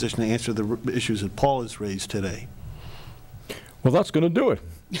better position to answer the issues that Paul has raised today. Well, that's going to do it.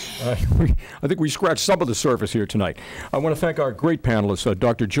 I think we scratched some of the surface here tonight. I want to thank our great panelists,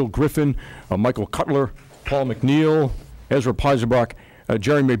 Dr. Jill Griffin, Michael Cutler, Paul McNeil, Ezra Peisenbach,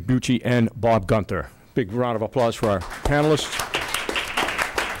 Jeremy Bucci, and Bob Gunther. Big round of applause for our panelists.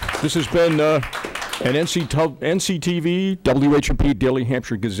 This has been an NCTV, WHMP, Daily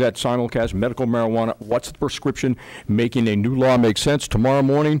Hampshire Gazette simulcast, Medical Marijuana, What's the Prescription? Making a New Law Make Sense. Tomorrow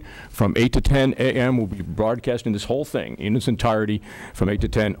morning from 8 to 10 a.m. we'll be broadcasting this whole thing in its entirety from 8 to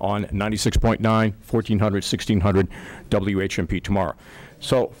 10 on 96.9, 1400, 1600 WHMP tomorrow.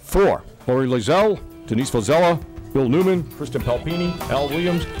 So for Lori Lazelle, Denise Vazella, Bill Newman, Kristen Palpini, Al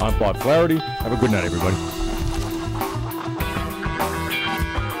Williams, I'm Bob Flaherty. Have a good night, everybody.